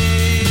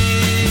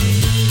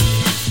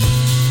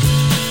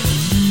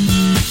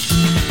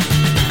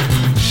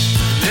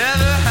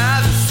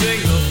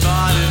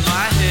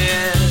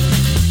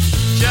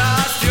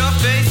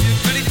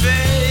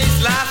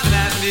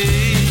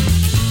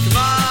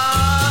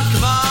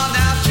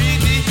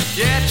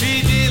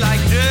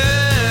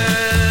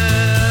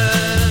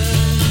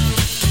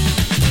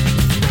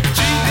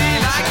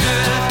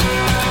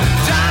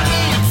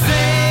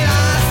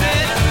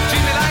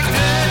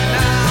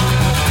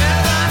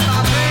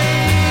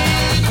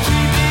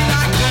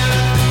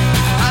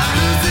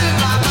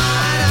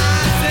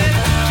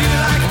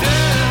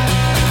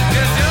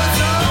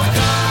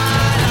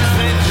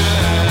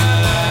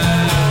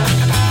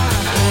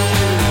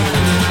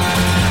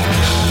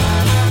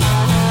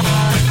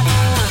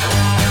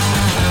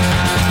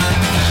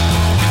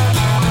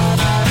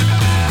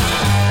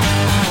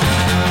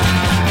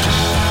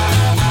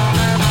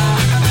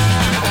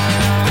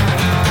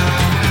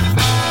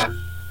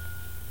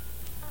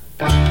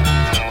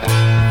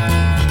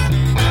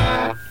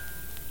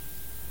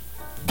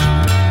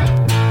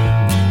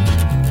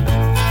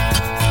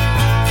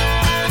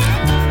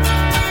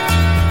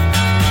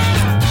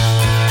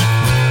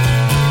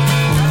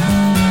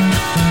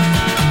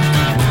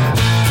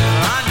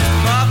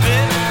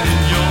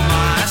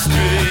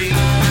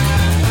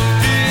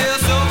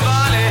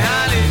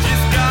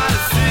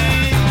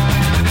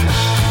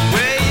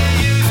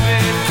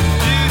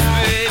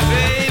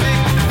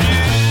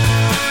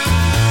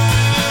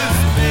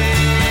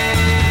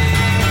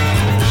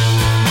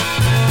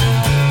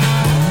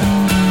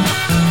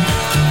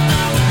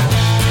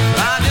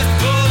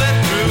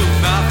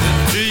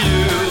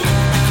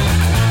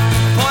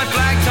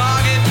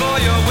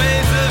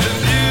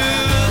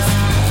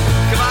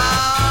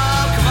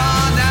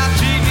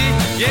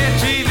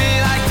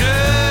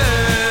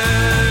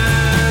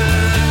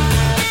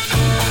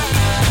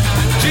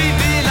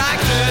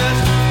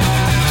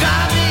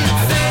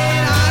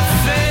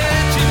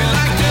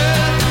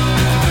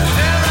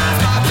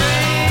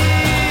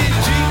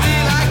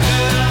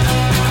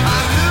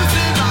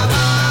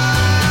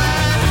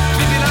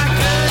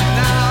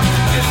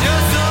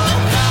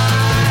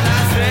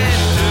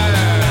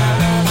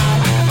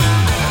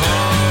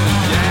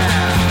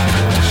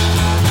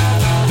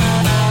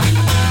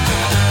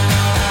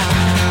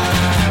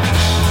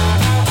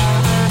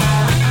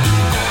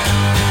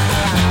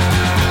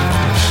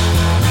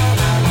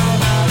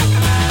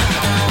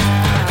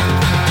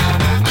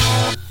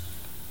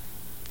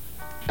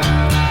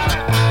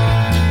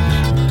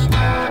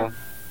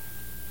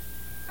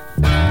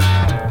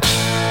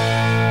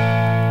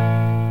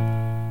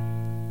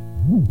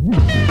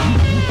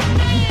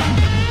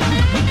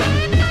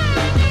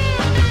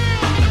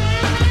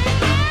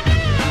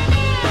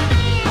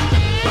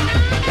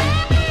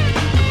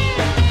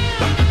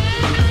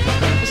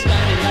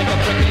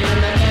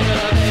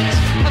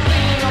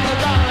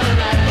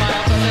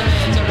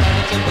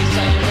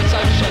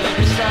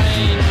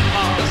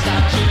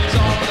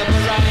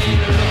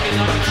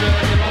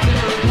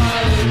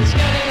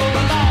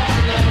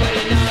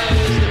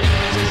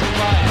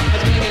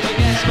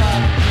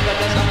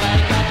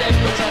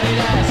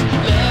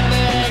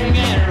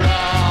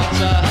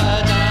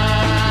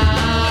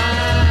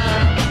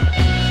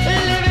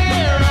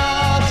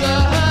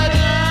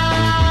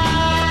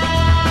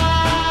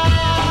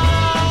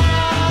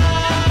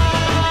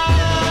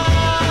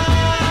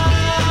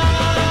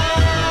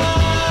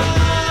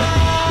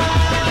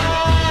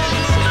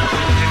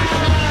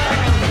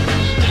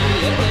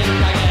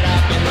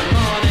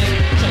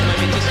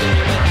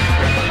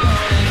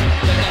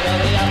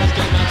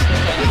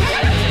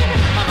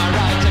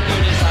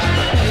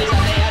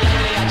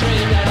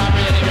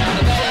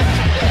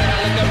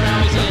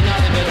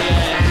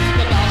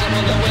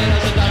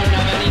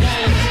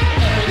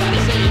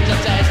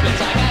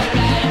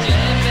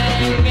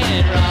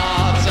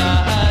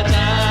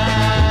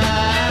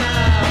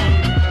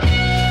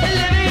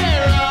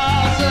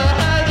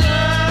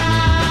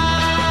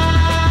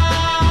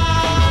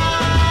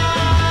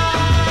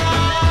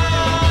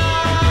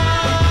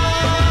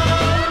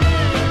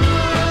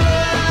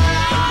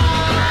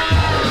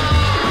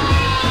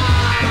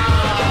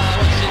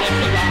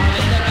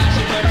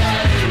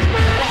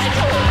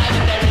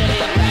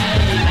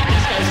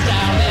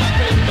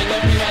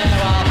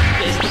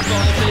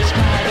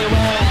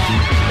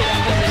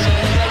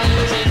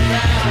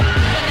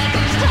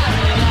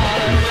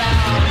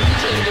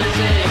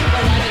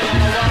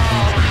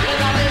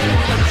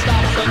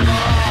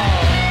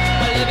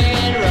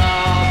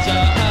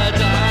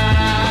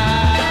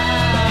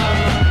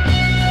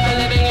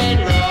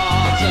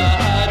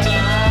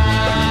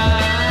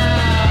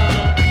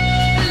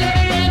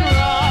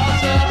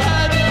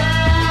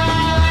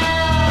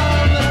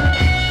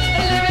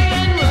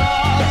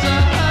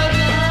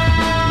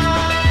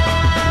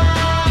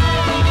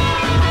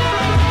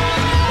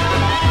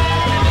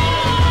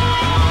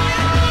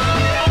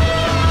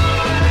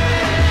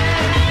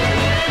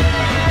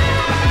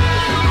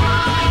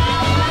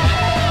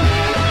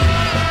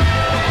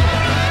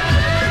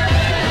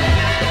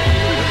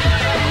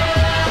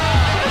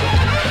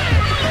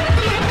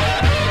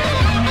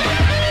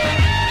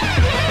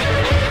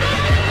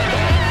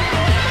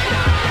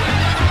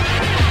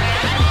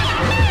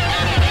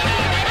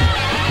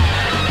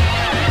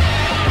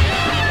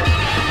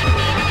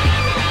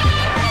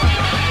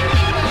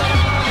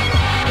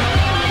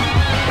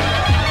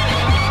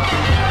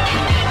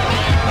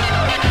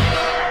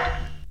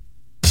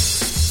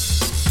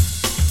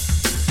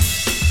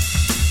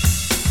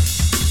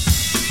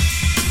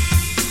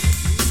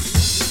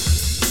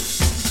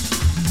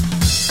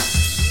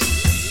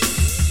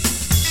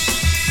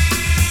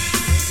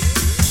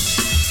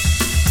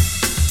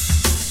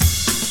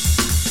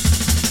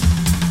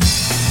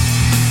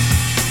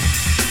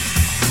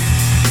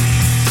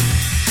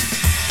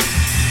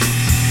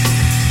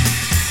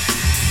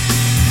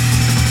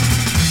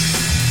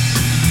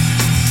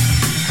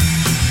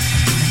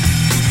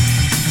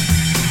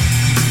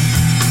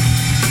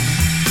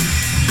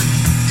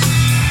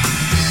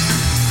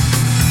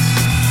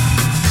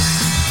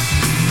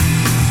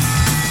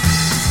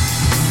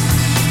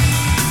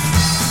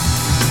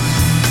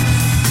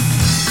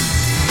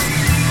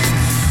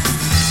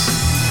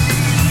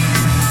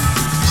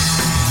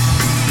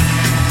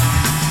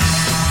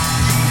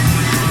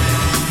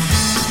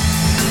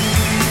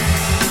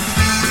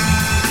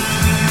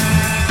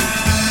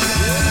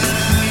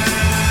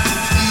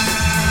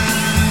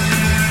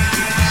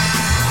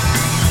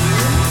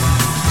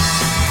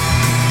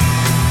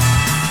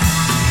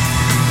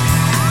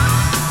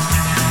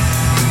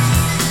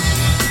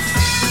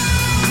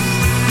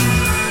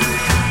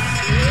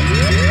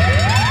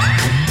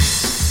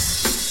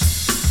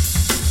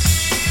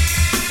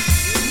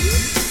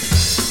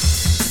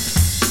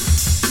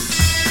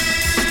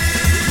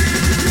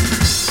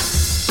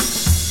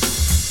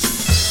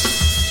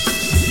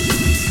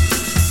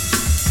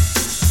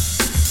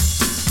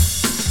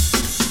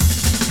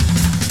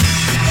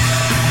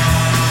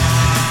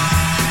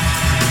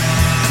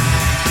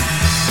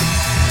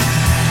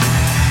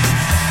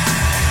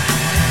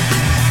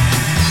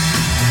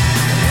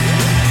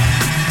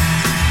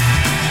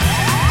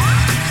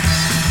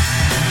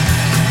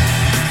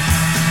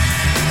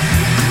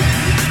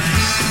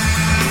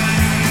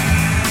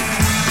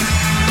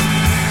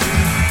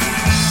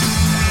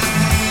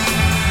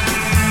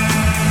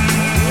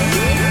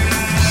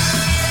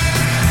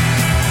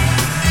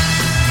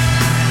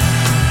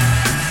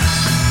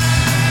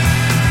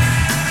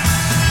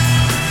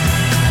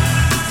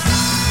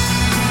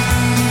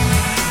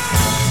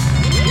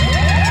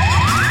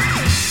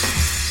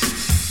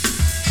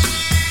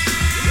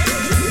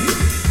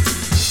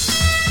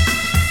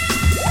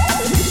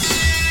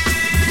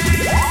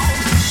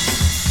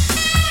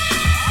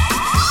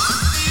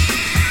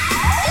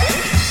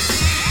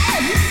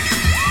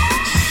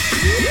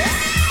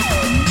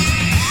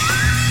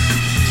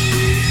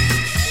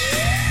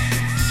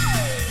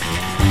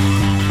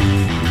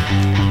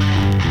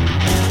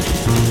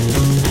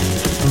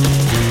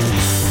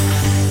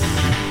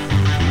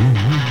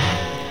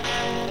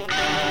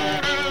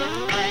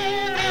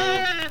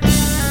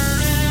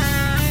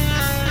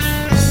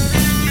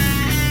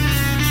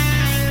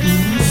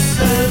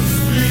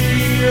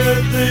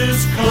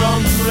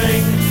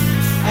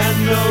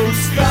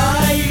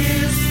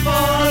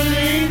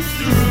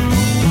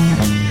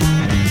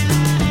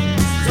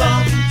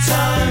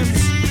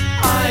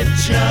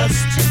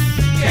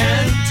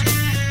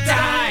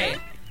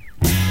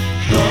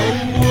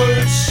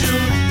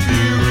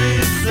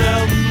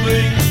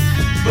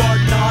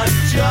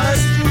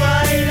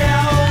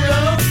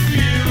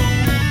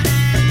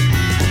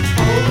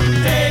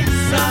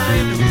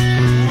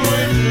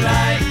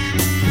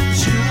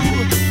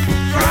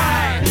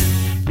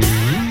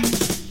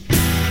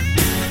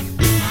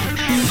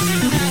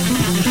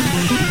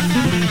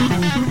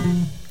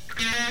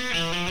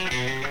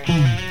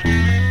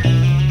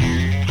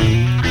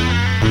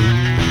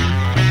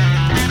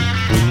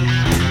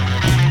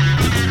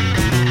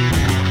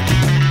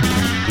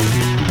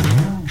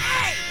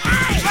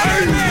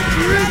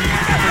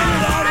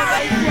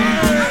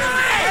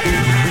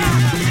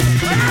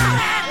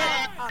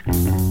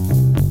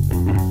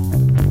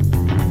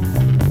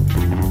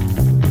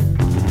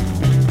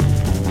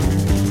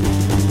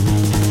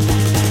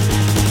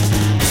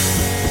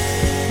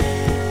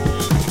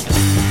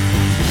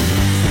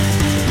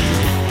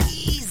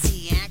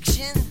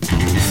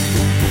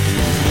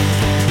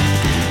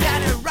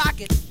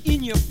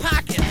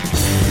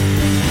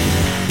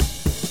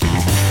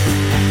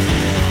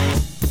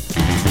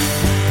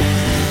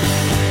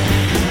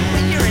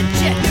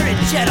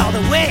 jet all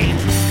the way. Your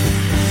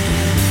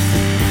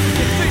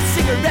first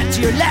cigarette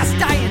to your last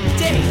dying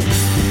day.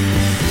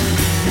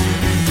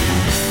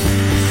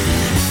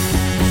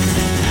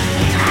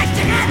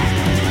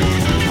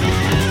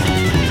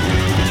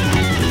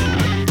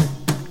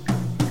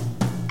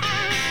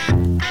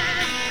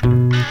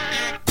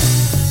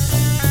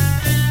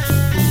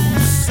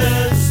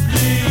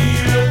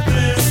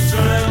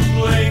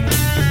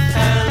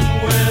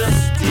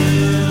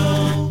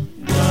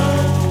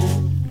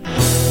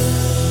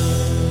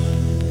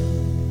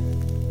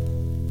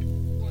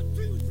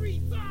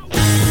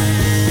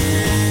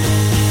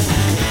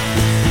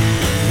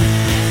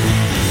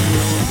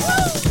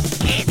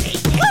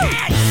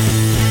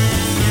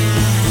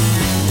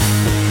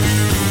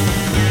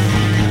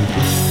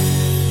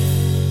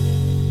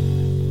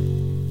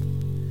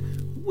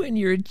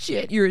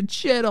 You're a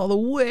jet all the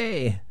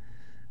way.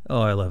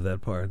 Oh, I love that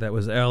part. That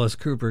was Alice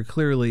Cooper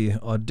clearly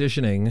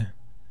auditioning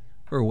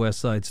for West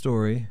Side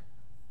Story.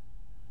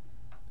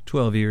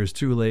 12 years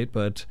too late,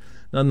 but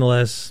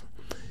nonetheless,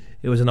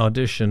 it was an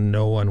audition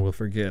no one will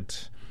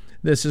forget.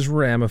 This is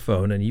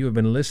Ramophone, and you have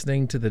been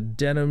listening to the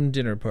Denim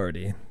Dinner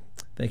Party.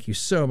 Thank you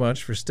so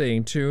much for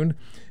staying tuned,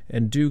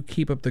 and do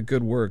keep up the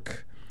good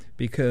work,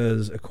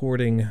 because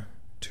according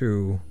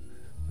to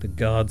the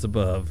gods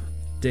above,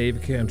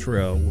 Dave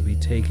Cantrell will be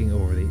taking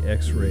over the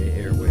X-Ray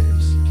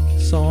airwaves.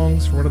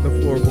 Songs from Under the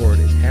Floorboard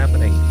is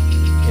happening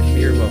in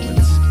mere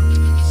moments.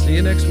 See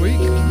you next week.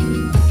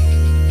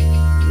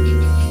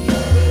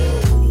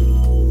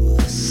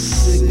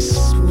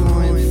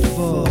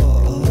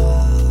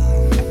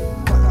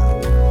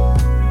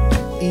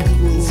 6.4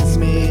 equals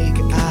make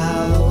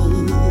out.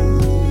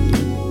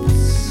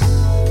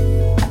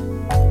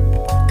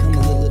 Come a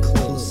little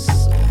closer.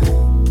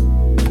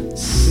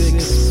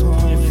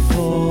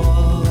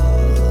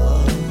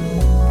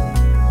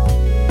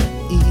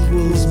 6.4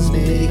 equals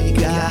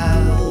make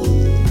out.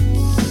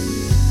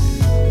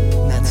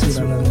 That's what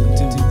I'm gonna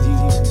do with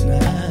you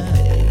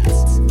tonight.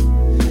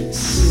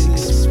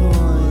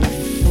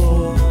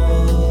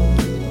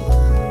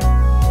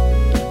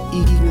 6.4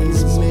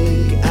 equals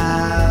make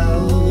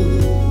out.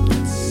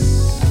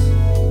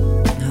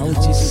 How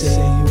would you say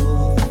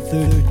you're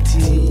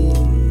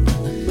 13?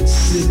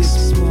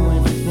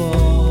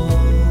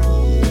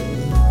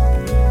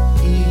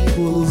 6.4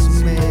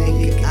 equals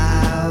make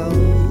out.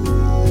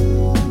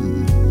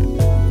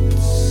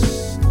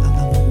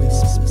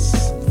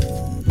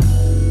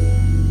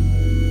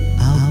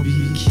 I'll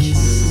be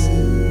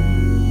kissing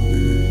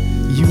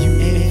you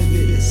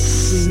every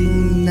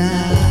single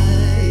night.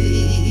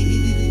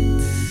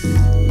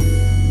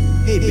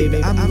 Hey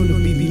baby, I'm gonna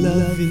be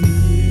loving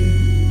you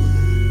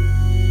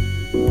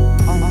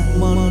on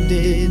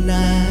Monday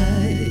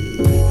nights.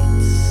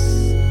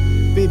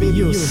 Baby,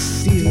 you're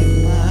still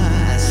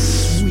my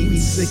sweet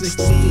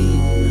 16.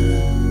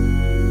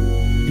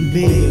 And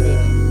baby,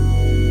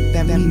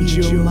 that means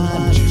you're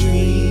my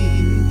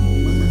dream.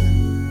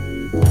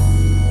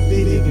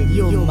 Baby,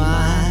 you're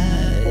my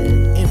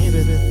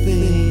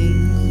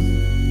everything.